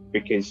plot,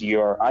 because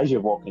as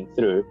you're walking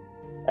through,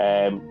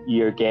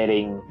 you're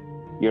getting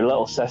your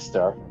little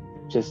sister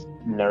just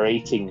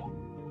narrating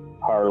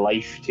her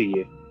life to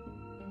you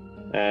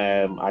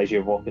as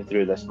you're walking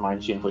through this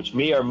mansion, which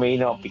may or may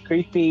not be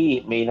creepy.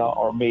 It may not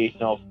or may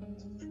not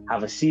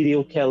have a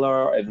serial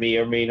killer. It may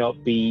or may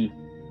not be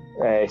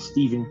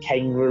Stephen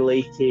King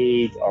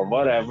related or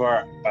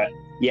whatever. But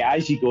yeah,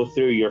 as you go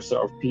through, you're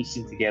sort of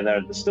piecing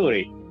together the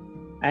story.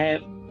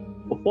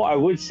 What I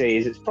would say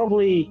is it's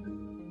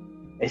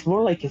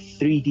more like a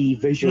 3D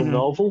visual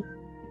novel.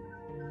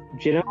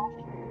 Do you know?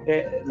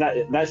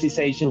 That's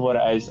essentially what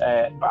it is.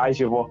 But as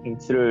you're walking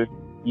through,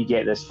 you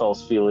get this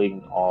false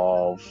feeling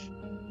of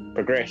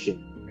progression.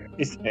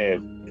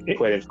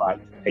 Where in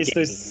fact,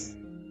 it's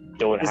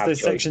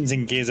those sections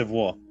in Gears of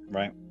War,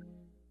 right?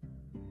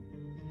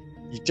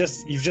 You've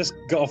just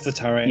got off the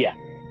turret,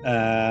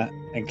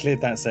 and cleared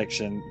that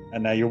section,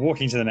 and now you're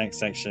walking to the next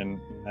section,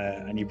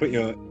 and you put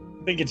your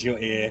finger to your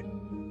ear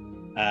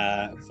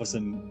for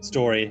some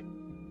story,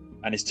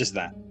 and it's just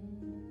that.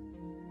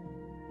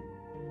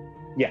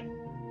 Yeah,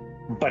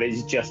 but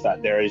it's just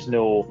that there is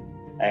no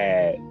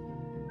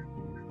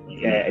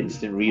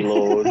instant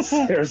reloads.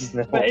 There's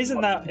no... But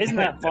isn't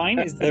that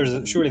fine?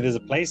 Surely there's a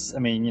place. I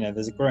mean,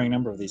 there's a growing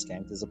number of these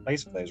games. There's a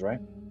place for those, right?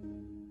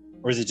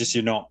 Or is it just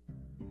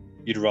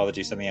you'd rather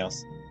do something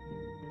else?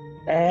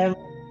 I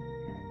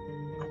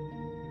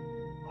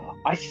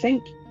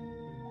think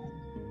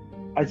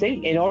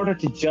in order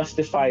to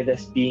justify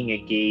this being a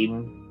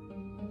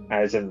game,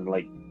 as in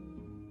like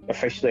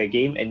officially a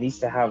game, it needs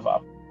to have a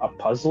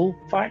puzzle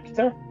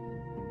factor,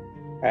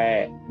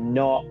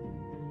 not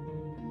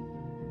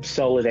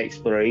solid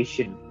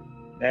exploration.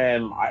 I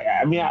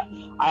mean,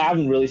 I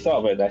haven't really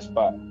thought about this,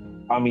 but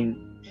I mean,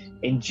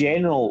 in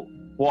general,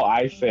 what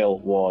I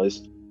felt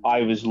was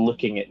I was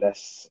looking at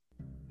this,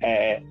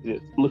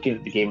 looking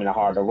at the game in a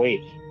harder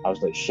way. I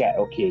was like, shit,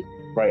 okay,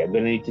 right, I'm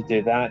going to need to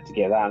do that to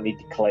get that. I need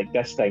to collect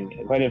this thing.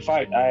 When in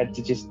fact, I had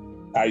to just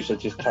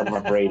turn my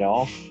brain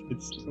off.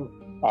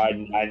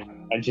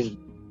 And just,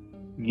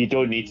 you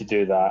don't need to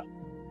do that.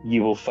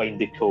 You will find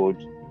the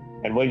code.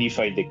 And when you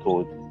find the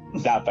code,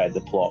 that bit of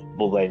the plot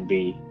will then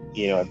be,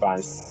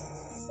 advanced.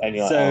 And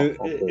you're so like,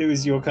 okay. It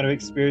was your kind of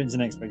experience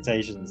and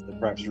expectations that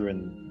perhaps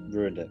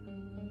ruined it.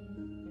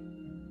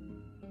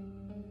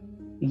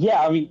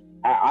 Yeah, I mean,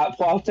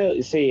 what I'll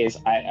say is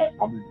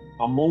I'm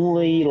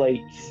only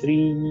like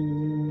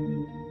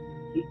 3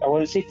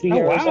 years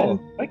in.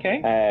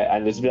 Okay.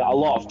 And there's been a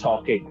lot of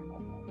talking.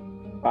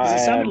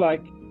 Does it sound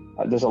like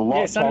there's a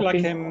lot of talking. It sounded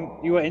like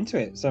you were into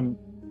it.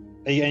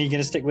 Are you going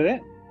to stick with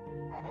it?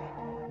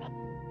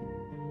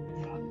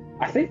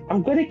 I think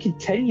I'm going to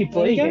continue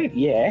playing it.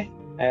 Yeah.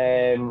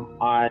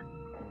 I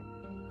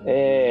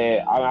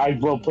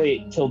will play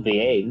it till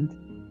the end.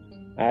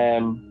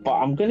 But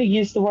I'm going to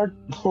use the word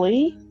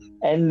play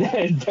and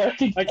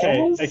dirty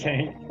commas.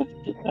 Okay.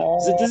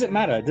 Does it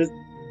matter?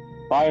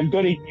 I'm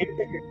going to use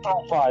the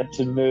trackpad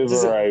to move around.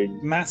 Does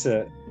it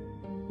matter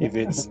if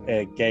it's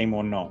a game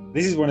or not?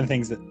 This is one of the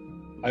things that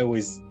I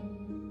always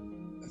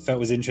felt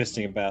was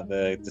interesting about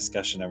the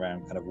discussion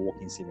around kind of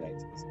walking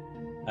simulators.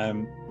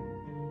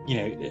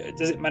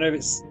 Does it matter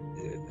if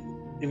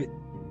it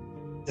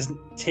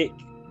doesn't tick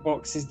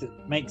boxes that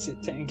makes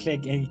it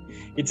technically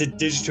it's a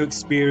digital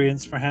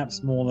experience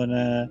perhaps more than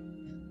a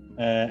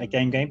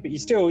game, but you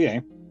still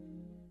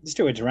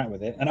interact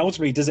with it, and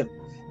ultimately does it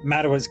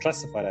matter what it's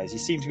classified as? You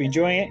seem to be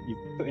enjoying it.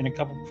 You've put in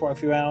quite a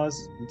few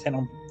hours, intent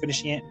on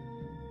finishing it.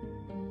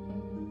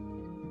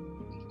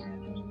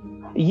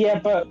 Yeah,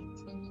 but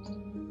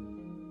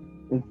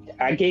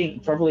again,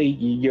 probably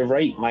you're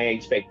right. My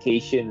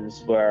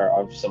expectations were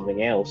of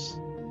something else.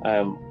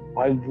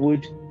 I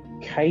would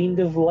kind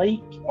of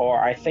like, or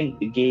I think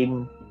the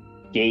game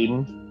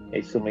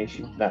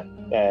exclamation that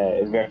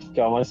inverted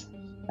commas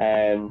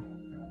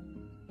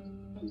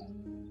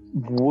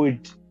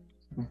would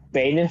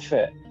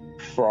benefit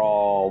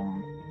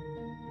from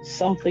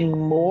something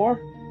more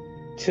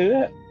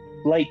to it.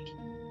 Like,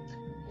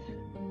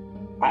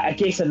 I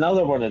guess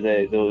another one of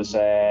those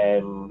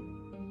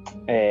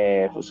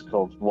what's it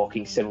called,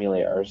 walking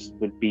simulators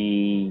would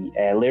be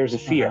Layers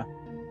of Fear.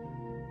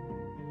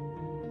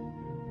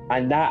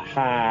 And that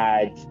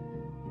had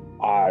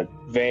a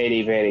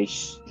very, very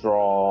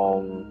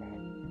strong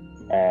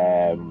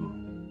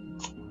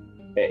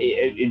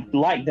it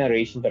lacked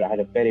narration, but it had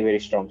a very, very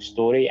strong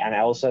story, and it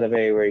also had a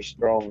very, very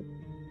strong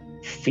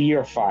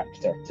fear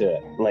factor to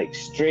it, like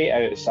straight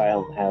out of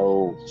Silent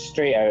Hill,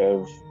 straight out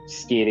of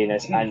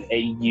scariness. And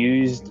it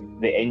used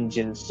the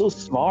engine so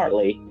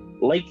smartly,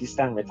 like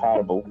Stanley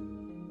Parable,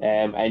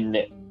 and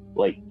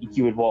like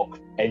you would walk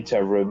into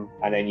a room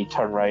and then you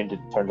turn around and it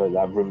turned out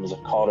that room was a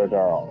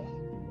corridor.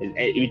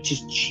 It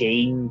just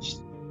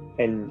changed,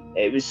 and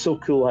it was so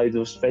cool how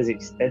those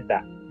physics did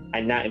that,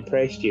 and that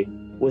impressed you.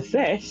 With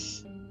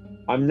this,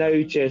 I'm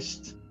now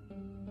just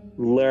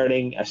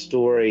learning a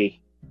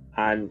story,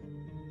 and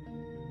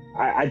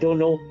I don't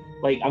know,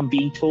 like, I'm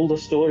being told a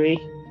story.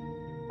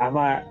 I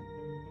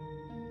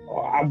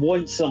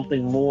want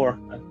something more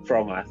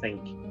from it, I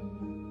think.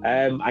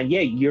 And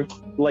yeah, you're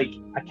like,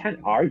 I can't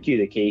argue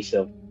the case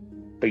of,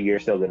 but you're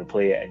still going to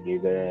play it and you're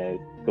going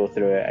to go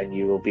through it, and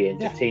you will be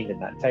entertained in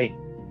that time.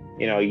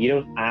 You know, you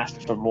don't ask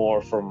for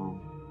more from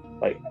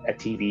like a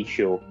TV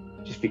show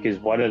just because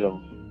one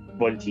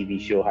TV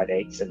show had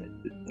X in it.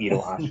 You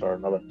don't ask for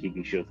another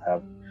TV show to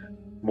have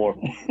more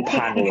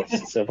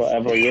panelists or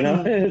whatever. You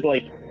know,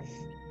 like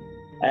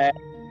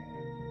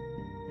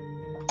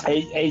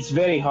it's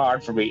very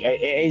hard for me.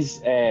 It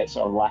is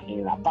sort of lacking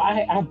in that.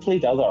 But I've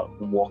played other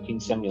walking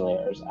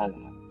simulators, and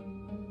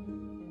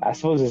I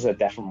suppose it's a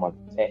different one.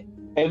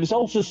 It was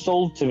also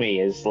sold to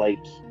me as like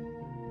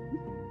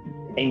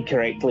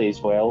incorrectly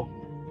as well,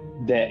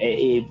 that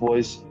it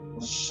was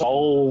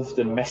solve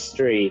the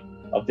mystery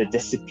of the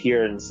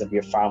disappearance of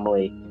your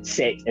family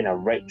set in a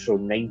retro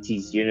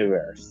 90s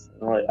universe.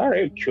 And I'm like, all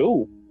right,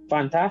 cool,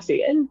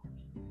 fantastic. And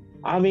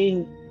I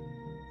mean,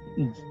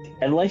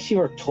 unless you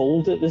were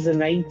told it was the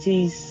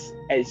 90s,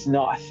 it's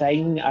not a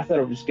thing. I thought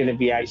it was going to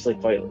be actually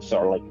quite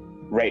sort of like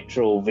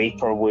retro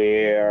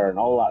vaporware and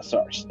all that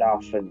sort of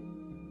stuff, and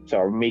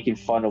sort of making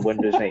fun of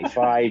Windows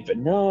 95. But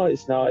no,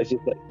 it's not. It's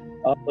just like,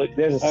 oh look,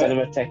 there's a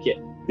cinema ticket.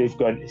 They've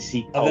gone to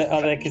see Pulp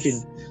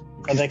Fiction.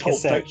 Are there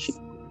cassettes?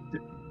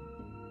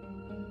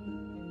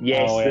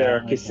 Yes, there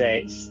are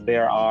cassettes.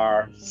 There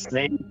are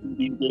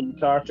SNES game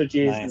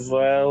cartridges as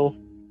well.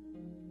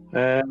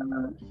 But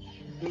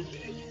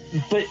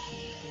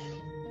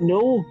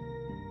no,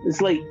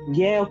 it's like,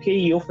 yeah, okay,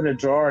 you open a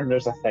drawer and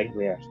there's a thing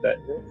there.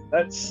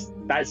 That's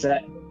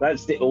it.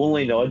 That's the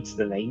only nod to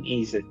the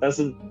 90s. It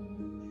doesn't.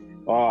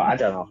 Oh, I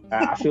don't know.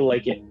 I feel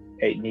like it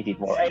needed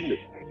more. Anyway,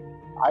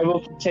 I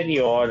will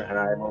continue on, and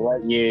I will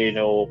let you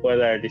know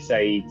whether I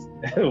decide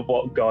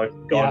what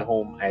Gone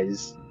Home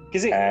is.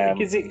 Because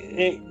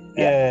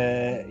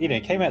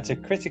it came out to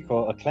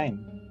critical acclaim.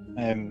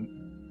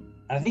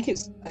 I think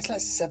it's like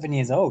 7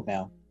 years old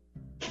now.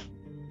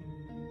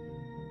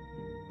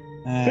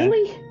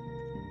 Really?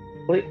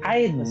 Like, I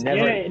had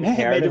never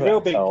heard of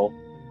it at all.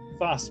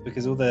 Fast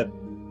because all the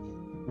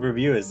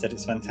reviewers said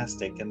it's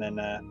fantastic, and then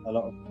a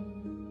lot of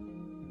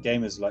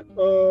gamers were like,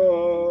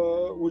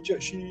 would you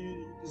actually?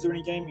 Is there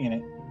any gaming in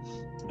it?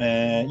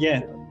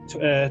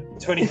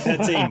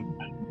 2013.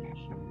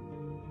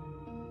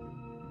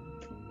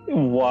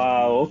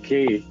 Wow.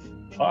 Okay.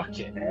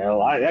 Fucking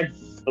hell! I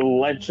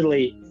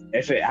literally,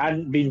 if it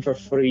hadn't been for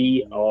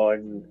free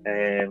on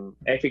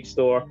Epic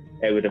Store,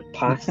 it would have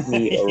passed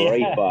me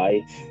right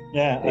by.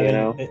 Yeah, I mean,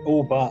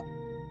 all but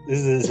this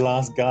is his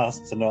last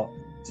gasp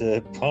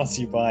to pass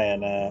you by,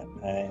 and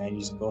you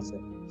just got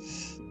it.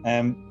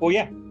 Well,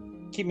 yeah,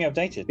 keep me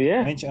updated.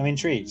 Yeah, I'm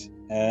intrigued.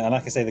 And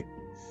like I say,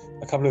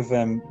 a couple of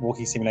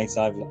walking simulators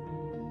I've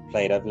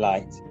played, I've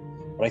liked,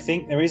 but I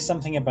think there is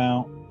something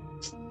about.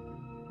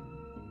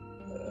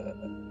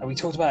 We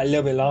talked about it a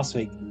little bit last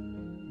week.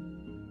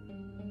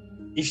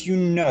 If you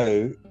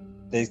know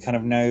there's kind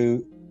of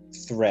no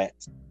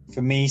threat,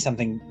 for me,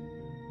 something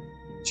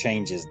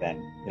changes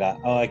then. You're like,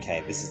 oh,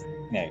 okay, this is,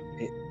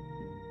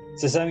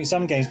 So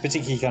some games,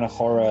 particularly kind of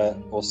horror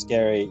or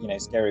scary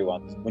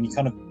ones, when you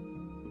kind of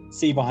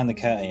see behind the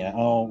curtain, you're like,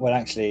 oh, well,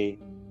 actually,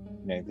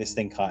 this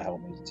thing can't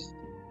help me.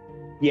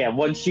 Yeah,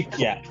 once you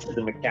click to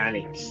the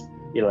mechanics,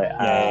 you're like,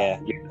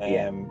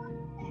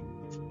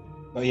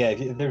 But yeah,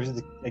 if there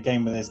is a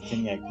game where there's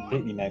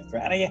completely no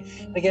threat, and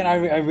again,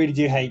 I really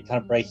do hate kind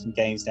of breaking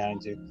games down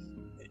into,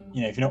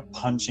 if you're not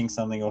punching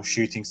something or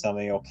shooting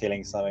something or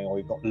killing something, or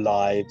you've got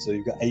lives or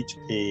you've got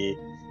HP,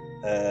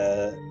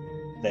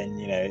 then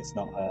it's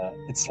not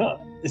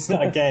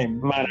a game.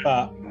 But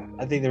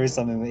I think there is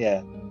something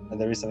there,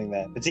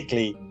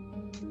 particularly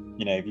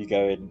if you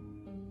go in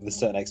with a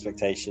certain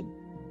expectation.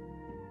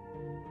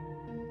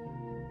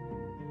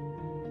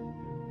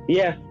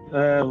 The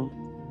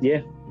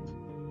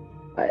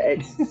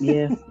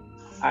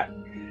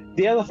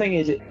other thing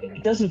is,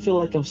 it doesn't feel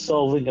like I'm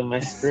solving a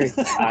mystery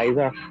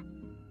either.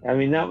 I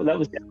mean, that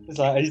was. It's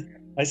like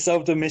I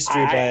solved a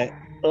mystery by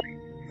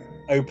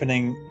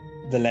opening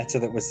the letter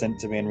that was sent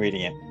to me and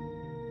reading it.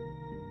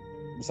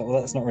 So, well,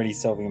 that's not really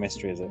solving a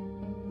mystery, is it?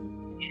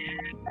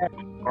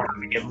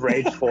 It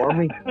read for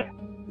me.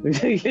 It's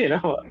very,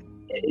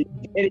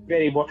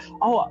 very more.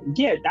 Oh,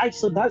 yeah.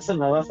 Actually, that's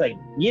another thing.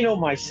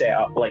 My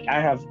setup. Like, I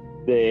have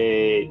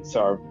the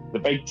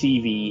big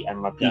TV and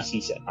my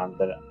PC sitting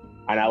under it,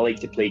 and I like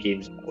to play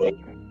games that way.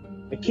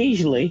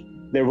 Occasionally,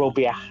 there will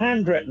be a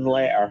handwritten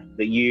letter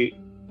that you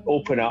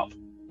open up,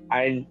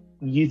 and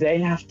you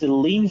then have to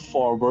lean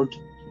forward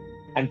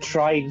and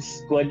try and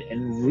squint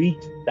and read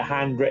the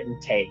handwritten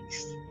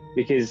text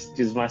because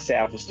my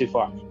setup is too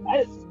far.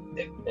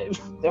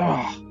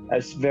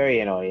 That's very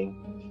annoying.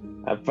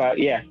 But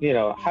yeah,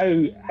 how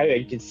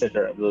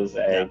inconsiderate of those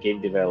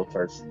game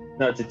developers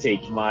not to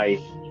take my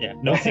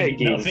not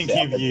thinking of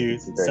you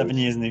 7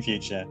 years in the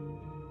future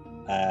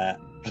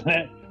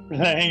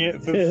playing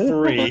it for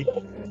free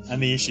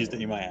and the issues that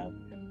you might have.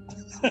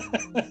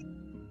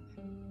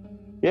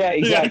 Yeah,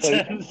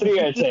 exactly. 3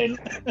 out of 10.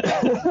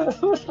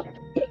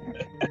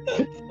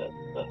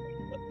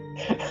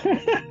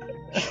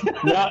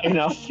 Not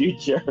enough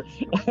future.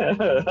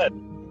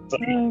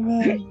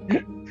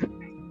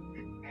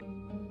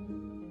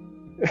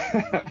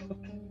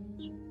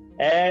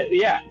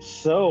 Yeah.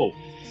 So,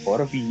 what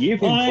have you been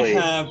playing?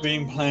 I have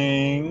been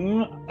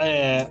playing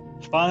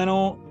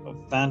Final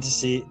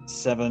Fantasy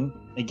VII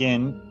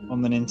again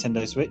on the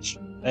Nintendo Switch.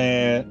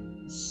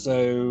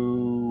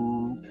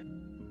 So,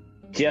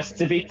 Just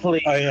to be clear,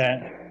 oh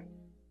yeah,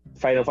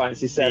 Final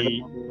Fantasy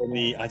VII.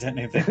 the I don't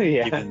know if they've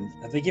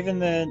Yeah. given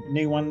the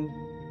new one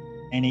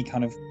any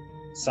kind of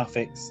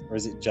suffix, or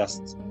is it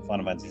just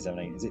Final Fantasy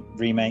VII? Is it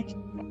remake?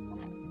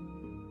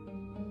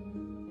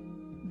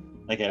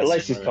 I guess.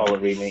 Let's just call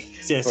it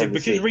remake. Yeah, so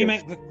because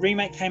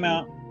remake came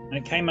out, and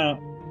it came out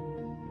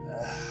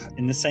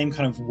in the same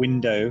kind of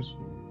window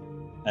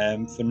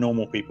for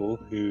normal people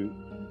who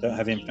don't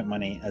have infinite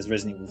money as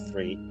Resident Evil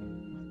 3.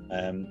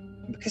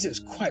 Because it was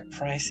quite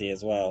pricey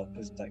as well. It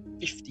was like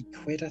 50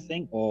 quid, I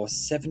think, or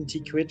 70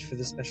 quid for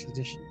the special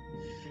edition.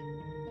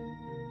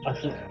 I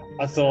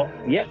thought...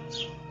 Yep.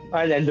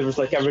 And then there was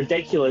like a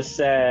ridiculous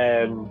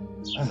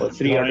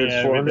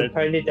 300, 400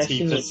 pound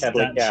edition, which had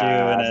like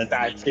a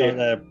statue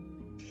and a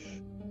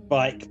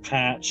bike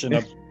patch and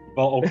a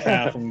bottle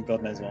cap and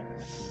God knows what.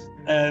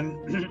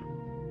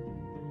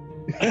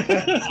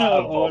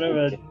 Or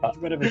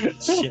whatever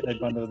shit they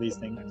bundle these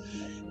things.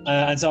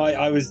 And so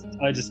I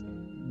just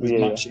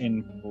was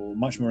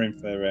much more in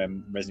for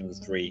Resident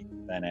Evil 3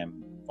 than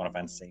Final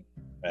Fantasy.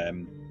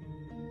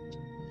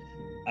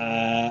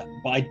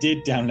 But I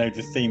did download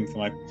the theme for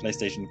my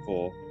PlayStation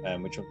 4,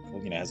 which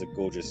has a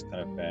gorgeous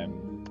kind of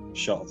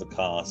shot of the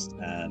cast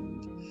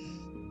and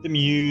the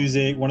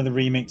music. One of the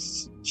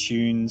remix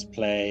tunes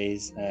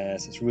plays, so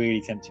it's really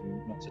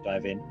tempting not to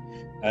dive in.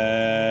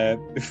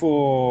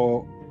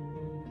 Before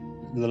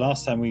the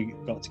last time we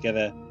got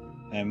together,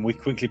 we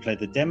quickly played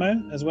the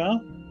demo as well,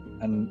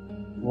 and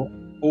we're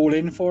all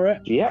in for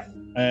it. Yeah.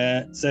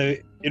 So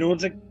in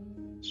order to,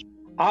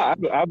 I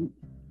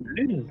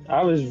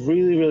was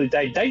really, really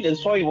down to the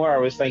point where I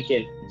was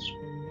thinking,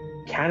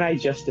 can I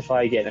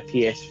justify getting a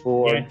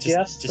PS4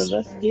 just for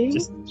this game?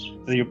 Just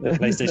for your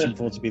PlayStation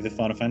 4 to be the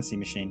Final Fantasy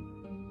machine,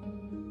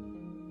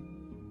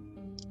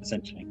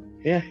 essentially.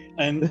 Yeah.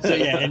 And so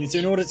and so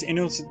in order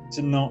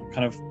to not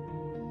kind of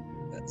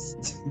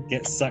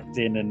get sucked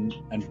in and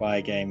buy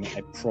a game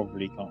I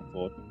probably can't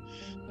afford,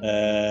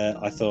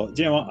 I thought,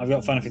 do you know what? I've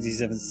got Final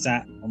Fantasy VII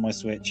sat on my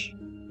Switch.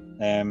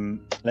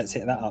 Let's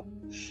hit that up.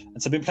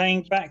 And so I've been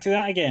playing back through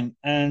that again,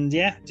 and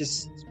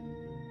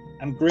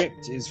I'm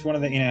gripped. It's one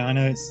of the, I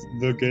know it's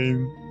the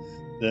game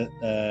that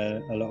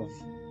a lot of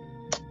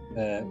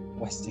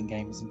Western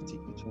gamers in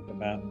particular talk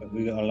about, but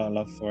we got a lot of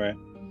love for it.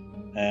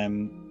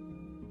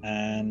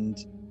 And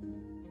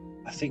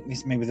I think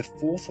this may be the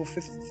third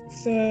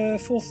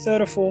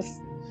or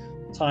fourth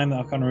time that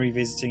I'm kind of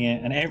revisiting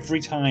it, and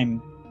every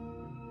time,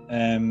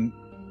 you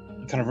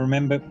kind of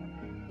remember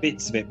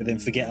bits of it, but then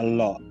forget a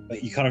lot.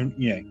 But you kind of,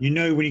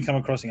 when you come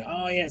across it,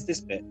 oh yeah, it's this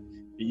bit,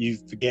 but you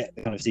forget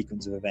the kind of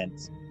sequence of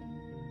events.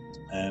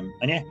 And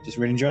just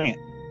really enjoying it.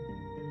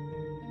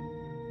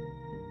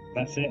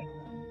 That's it.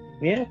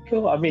 Yeah,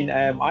 cool. I mean,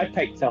 I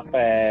picked up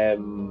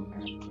Final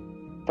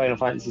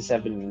Fantasy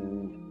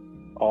VII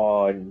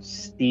on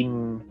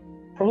Steam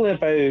probably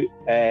about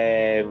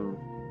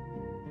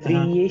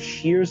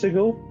 3-ish years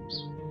ago.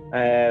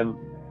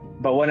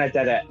 But when I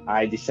did it,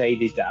 I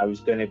decided that I was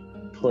going to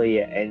play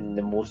it in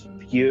the most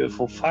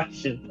beautiful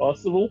fashion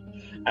possible.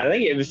 And I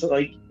think it was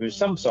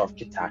some sort of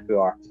Kotaku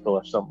article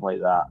or something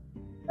like that,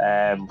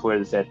 where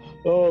they said,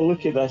 "Oh,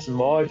 look at this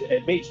mod!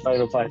 It makes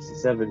Final Fantasy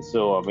VII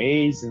so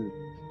amazing."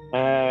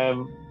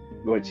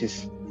 Which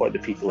is what the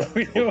people at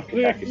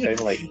Kotaku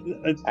sound like.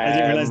 I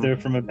didn't realise they were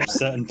from a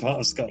certain part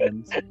of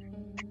Scotland.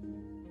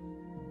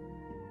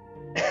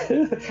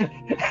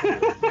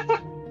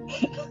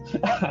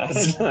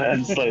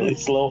 And slightly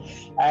slow.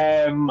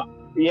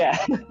 Yeah.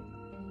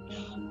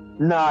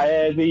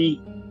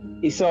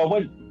 So I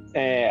went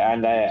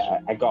and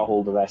I got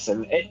hold of this,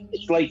 and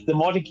it's like the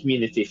modding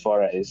community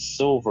for it is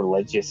so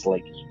religious.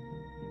 Like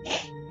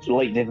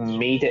they've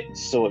made it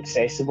so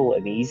accessible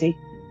and easy.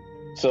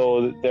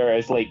 So there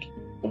is like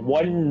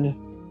one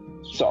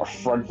sort of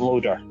front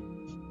loader.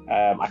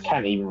 I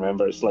can't even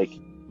remember. It's like,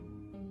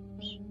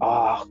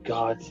 oh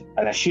god,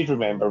 and I should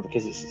remember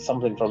because it's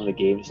something from the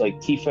game. It's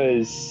like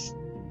Tifa's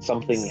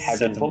something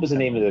heaven. What was the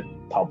name of the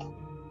pub?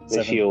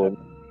 The show.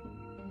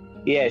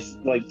 Yes,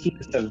 like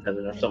Tifa's Seven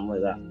Heaven or something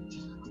like that.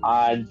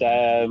 And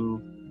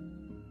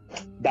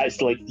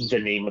that's like the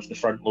name of the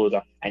front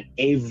loader. And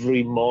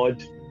every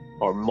mod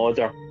or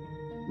modder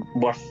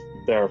worth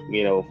their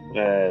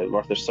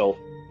salt,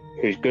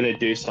 who's going to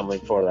do something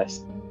for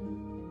this,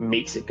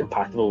 makes it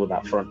compatible with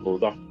that front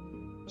loader.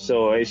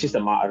 So it's just a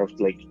matter of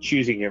like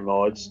choosing your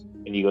mods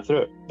and you go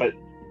through it. But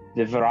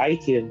the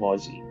variety of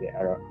mods that you get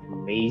are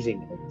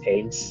amazing and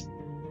intense.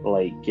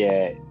 Like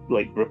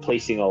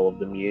replacing all of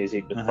the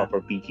music with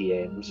proper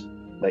BGMs.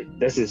 Like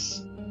this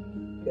is,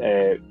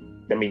 I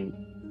mean,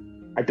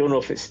 I don't know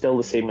if it's still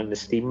the same in the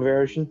Steam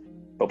version,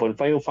 but when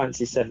Final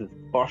Fantasy VII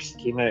first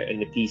came out in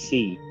the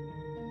PC,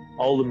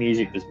 all the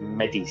music was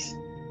MIDIs.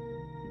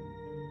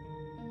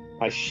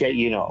 I shit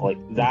you not, like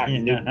that.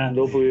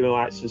 Nobuo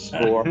Uematsu's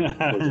score.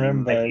 I Was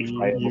remember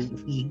incredible.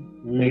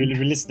 we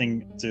were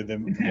listening to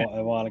them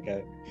a while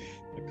ago,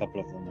 a couple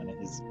of them, and it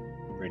is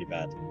really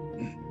bad.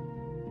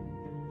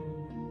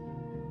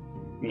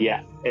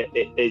 Yeah,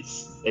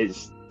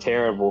 it's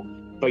terrible.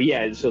 But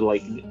yeah, so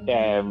like you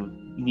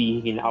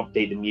can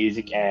update the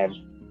music.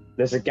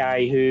 There's a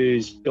guy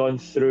who's gone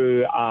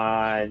through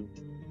and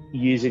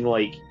using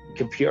like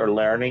computer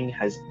learning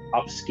has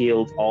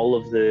upscaled all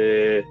of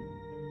the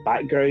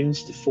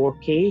backgrounds to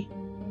 4K.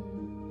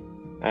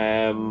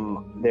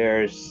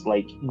 There's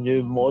like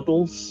new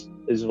models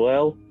as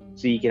well,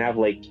 so you can have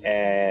like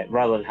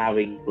rather than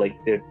having like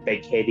the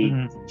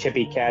big-headed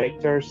chippy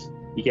characters,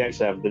 you can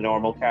actually have the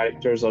normal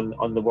characters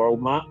on the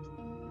world map,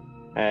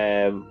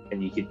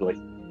 and you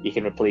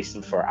can replace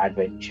them for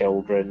Advent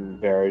Children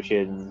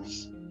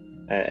versions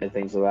and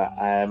things like that.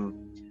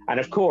 And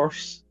of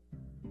course,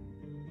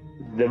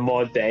 the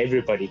mod that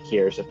everybody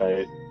cares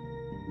about,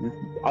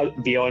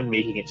 beyond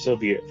making it so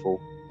beautiful,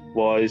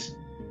 was,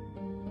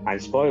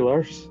 and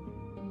spoilers,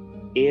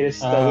 Aeris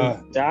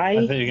doesn't die. I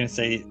thought you were going to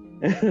say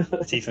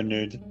Tifa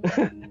nude.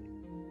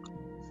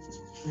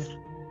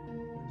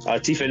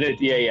 Tifa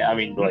nude, yeah. I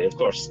mean, like, of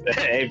course,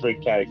 every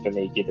character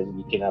naked, and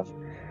you can have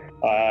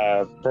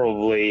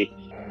probably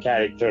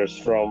characters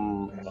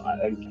from,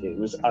 I think it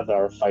was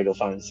other Final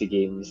Fantasy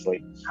games,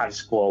 like have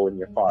Squall in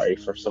your party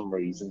for some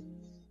reason.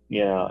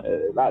 You know,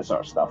 that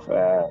sort of stuff,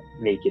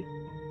 naked.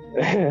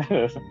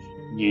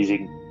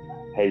 Using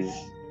his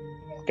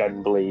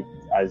gunblade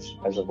as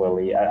a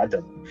willy. I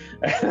don't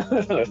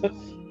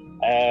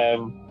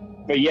know.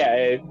 But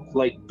yeah,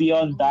 like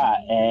beyond that,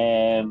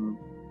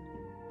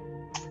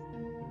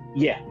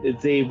 yeah,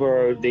 they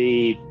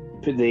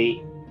put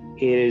the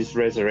Ares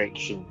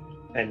resurrection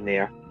in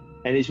there,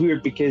 and it's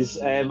weird because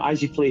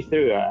as you play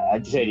through, I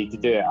decided to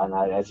do it, and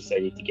I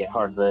decided to get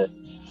her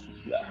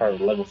her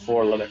level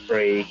 4 limit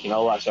break and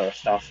all that sort of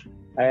stuff.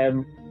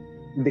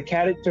 The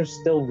characters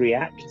still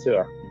react to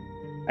her,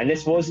 and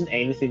this wasn't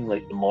anything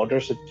like the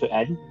modders had put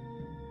in.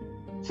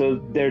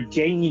 So there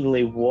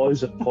genuinely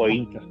was a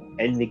point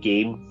in the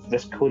game,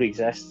 this code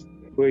exists,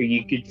 where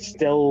you could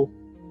still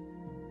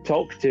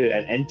talk to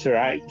and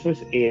interact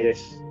with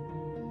Aeris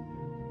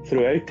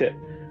throughout it.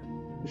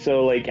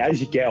 So like as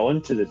you get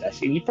onto the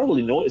disc, and you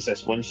probably notice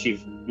this once you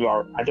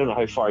are, I don't know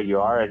how far you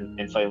are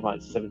in Final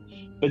Fantasy 7,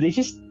 but they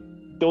just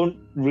don't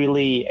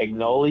really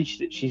acknowledge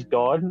that she's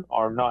gone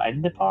or not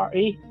in the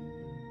party.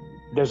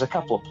 There's a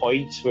couple of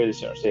points where they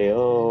sort of say,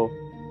 oh,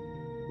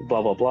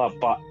 blah, blah, blah.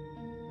 But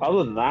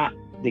other than that,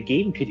 the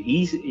game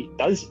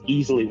does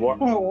easily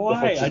work with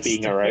her just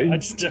being around. I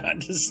just don't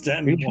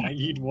understand why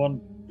you'd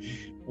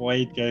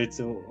go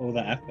to all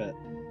that effort.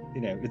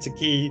 You know, it's a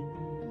key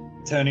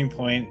turning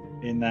point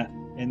in that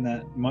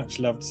much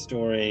loved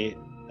story.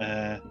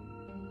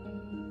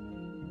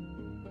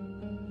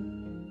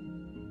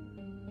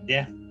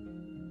 Yeah.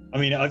 I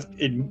mean,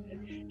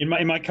 in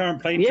my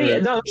current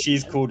playthrough,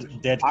 she's called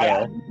Dead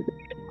Girl,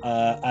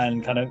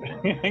 and kind of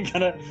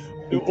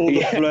all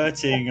the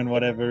flirting and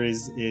whatever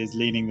is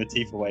leaning the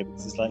teeth away,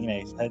 because it's like, you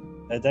know,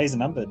 her days are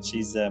numbered.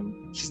 She's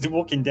the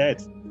Walking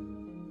Dead,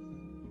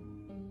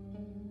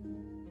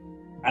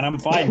 and I'm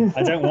fine.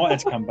 I don't want her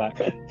to come back.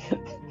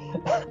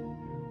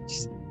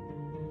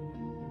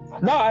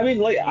 No, I mean,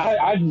 like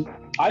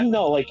I'm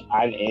not like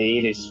an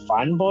Aeris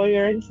fanboy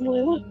or anything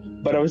like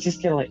that, but I was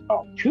just kind of like,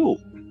 oh, cool.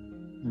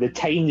 The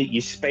time that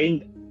you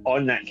spend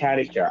on that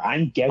character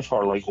and give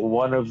her like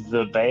one of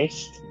the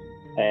best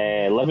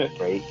limit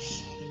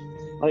breaks,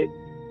 like,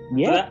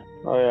 yeah,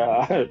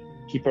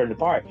 keep her in the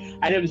park.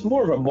 And it was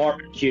more of a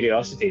morbid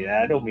curiosity.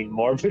 I don't mean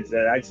morbid,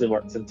 it actually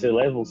works on 2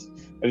 levels.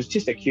 It was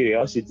just a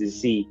curiosity to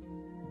see,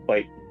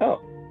 like,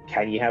 oh,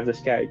 can you have this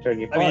character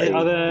in your party?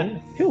 I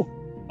mean, cool.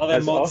 Are there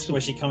mods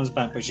where she comes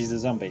back but she's a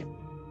zombie?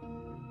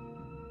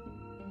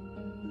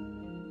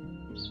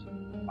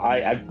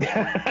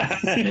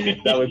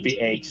 That would be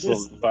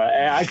excellent, but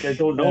I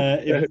don't know.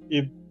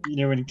 If you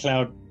know, when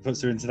Cloud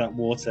puts her into that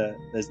water,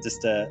 there's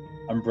just a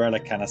umbrella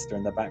canister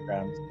in the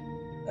background,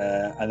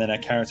 and then a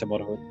character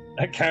model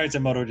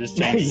just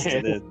changes to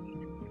the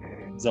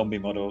zombie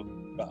model,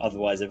 but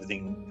otherwise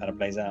everything kind of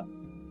plays out.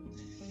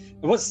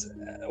 But what's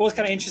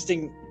kind of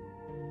interesting,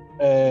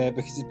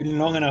 because it's been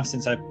long enough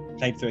since I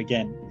played through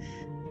again,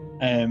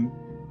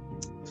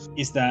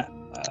 is that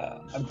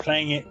I'm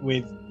playing it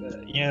with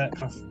that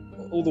kind of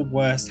all the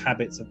worst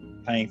habits of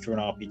playing through an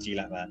RPG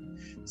like that.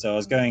 So I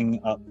was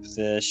going up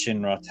the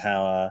Shinra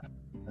Tower,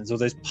 and there's all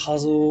those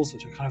puzzles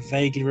which I kind of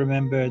vaguely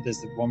remember. There's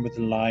the one with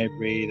the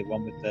library, the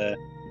one with the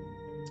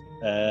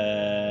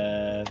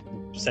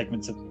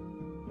segments of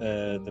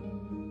the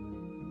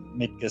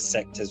Midgar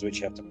sectors which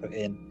you have to put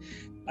in,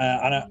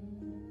 and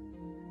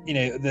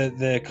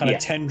the kind of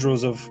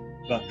tendrils of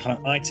that kind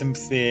of item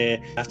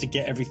fear. I have to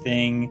get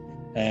everything.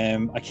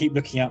 I keep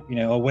looking up,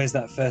 where's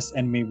that first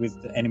enemy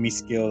with the enemy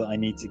skill that I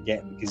need to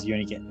get, because you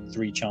only get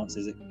 3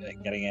 chances at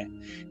getting it.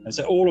 And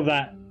so all of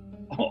that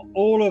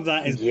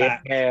is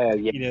back. Yeah.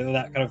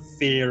 That kind of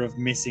fear of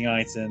missing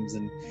items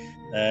and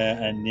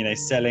and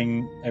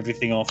selling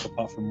everything off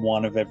apart from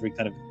one of every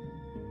kind of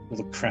all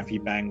the crappy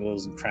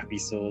bangles and crappy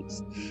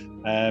swords,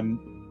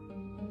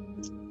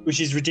 which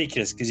is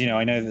ridiculous because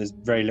I know there's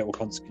very little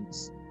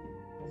consequence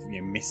of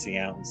missing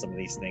out on some of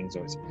these things,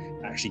 or it's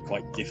actually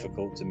quite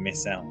difficult to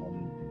miss out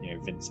on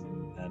Vincent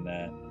and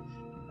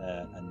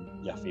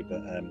Yuffie,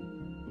 but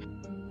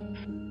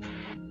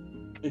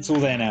it's all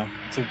there now.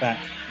 It's all back.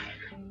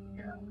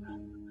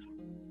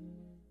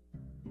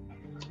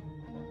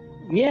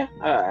 Yeah,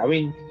 I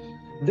mean,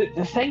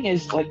 the thing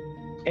is, like,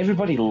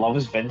 everybody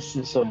loves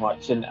Vincent so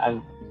much, and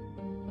I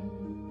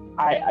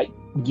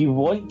you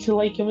want to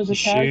like him as a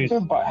character,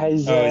 but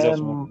his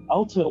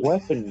ultimate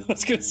weapon. I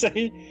was gonna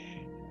say,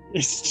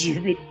 it's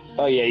stupid.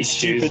 Oh yeah, he's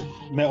stupid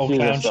metal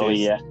clown shoes.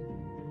 Yeah.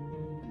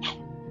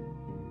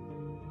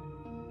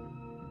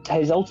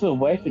 His ultimate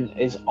weapon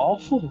is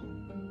awful.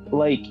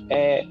 Like,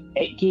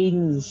 it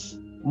gains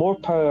more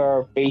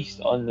power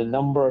based on the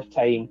number of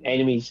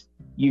enemies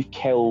you've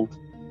killed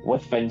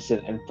with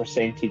Vincent in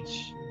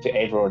percentage to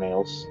everyone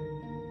else.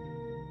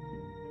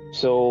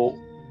 So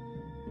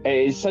it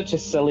is such a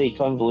silly,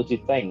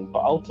 convoluted thing,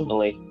 but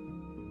ultimately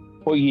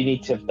what you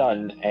need to have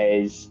done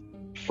is,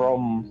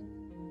 from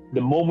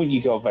the moment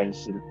you got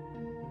Vincent,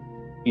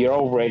 you're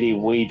already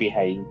way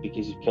behind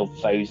because you've killed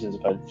thousands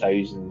upon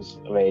thousands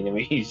of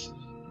enemies.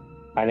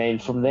 And then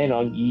from then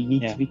on, you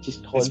need to be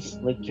just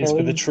constantly killing. It's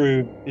for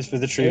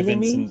the true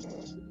enemies.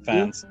 Vincent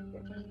fans.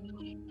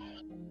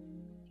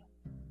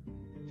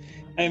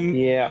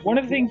 Yeah. One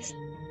of the things,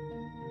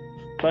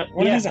 that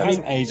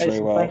hasn't aged very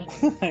well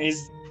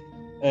is,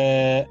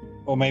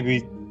 or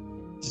maybe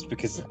just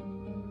because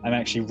I'm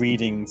actually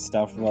reading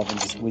stuff rather than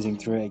just whizzing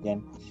through it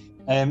again,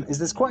 is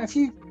there's quite a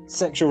few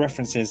sexual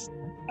references,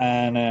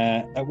 and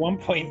at one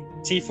point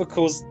Tifa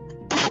calls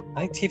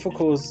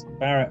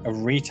Barrett a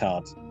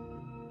retard.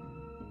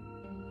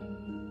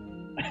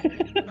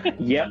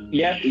 Yep.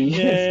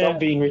 Stop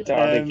being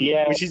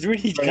retarded. Which is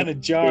really kind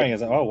of jarring. I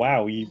was like, oh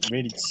wow, you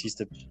really just used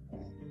to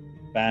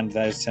band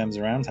those terms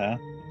around her.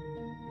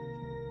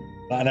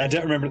 And I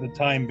don't remember at the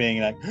time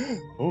being like,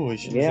 oh, I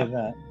should have said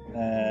that.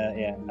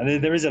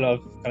 And there is a lot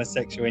of kind of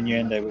sexual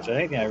innuendo, which I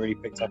don't think I really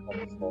picked up on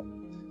before.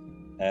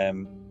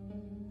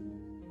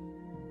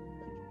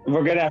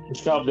 We're gonna have to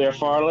stop there,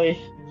 Farley.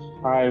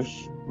 I've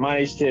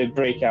managed to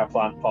break our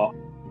plant pot,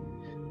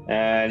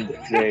 and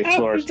the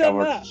floor is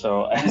covered. That?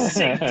 So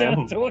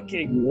I'm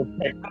talking.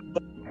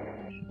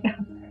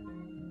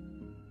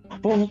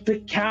 Well, the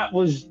cat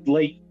was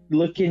like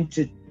looking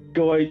to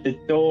go out the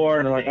door,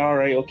 and I'm like, all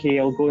right, okay,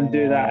 I'll go and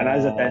do that. And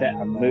as I did it,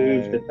 I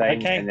moved the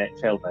thing, and it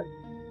fell down.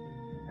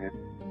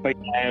 But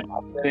I'm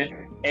going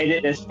to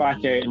edit this back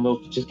out, and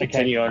we'll just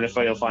continue on the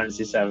Final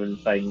Fantasy VII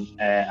thing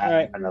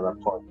at another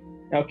point.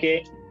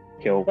 Okay,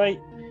 cool. Bye.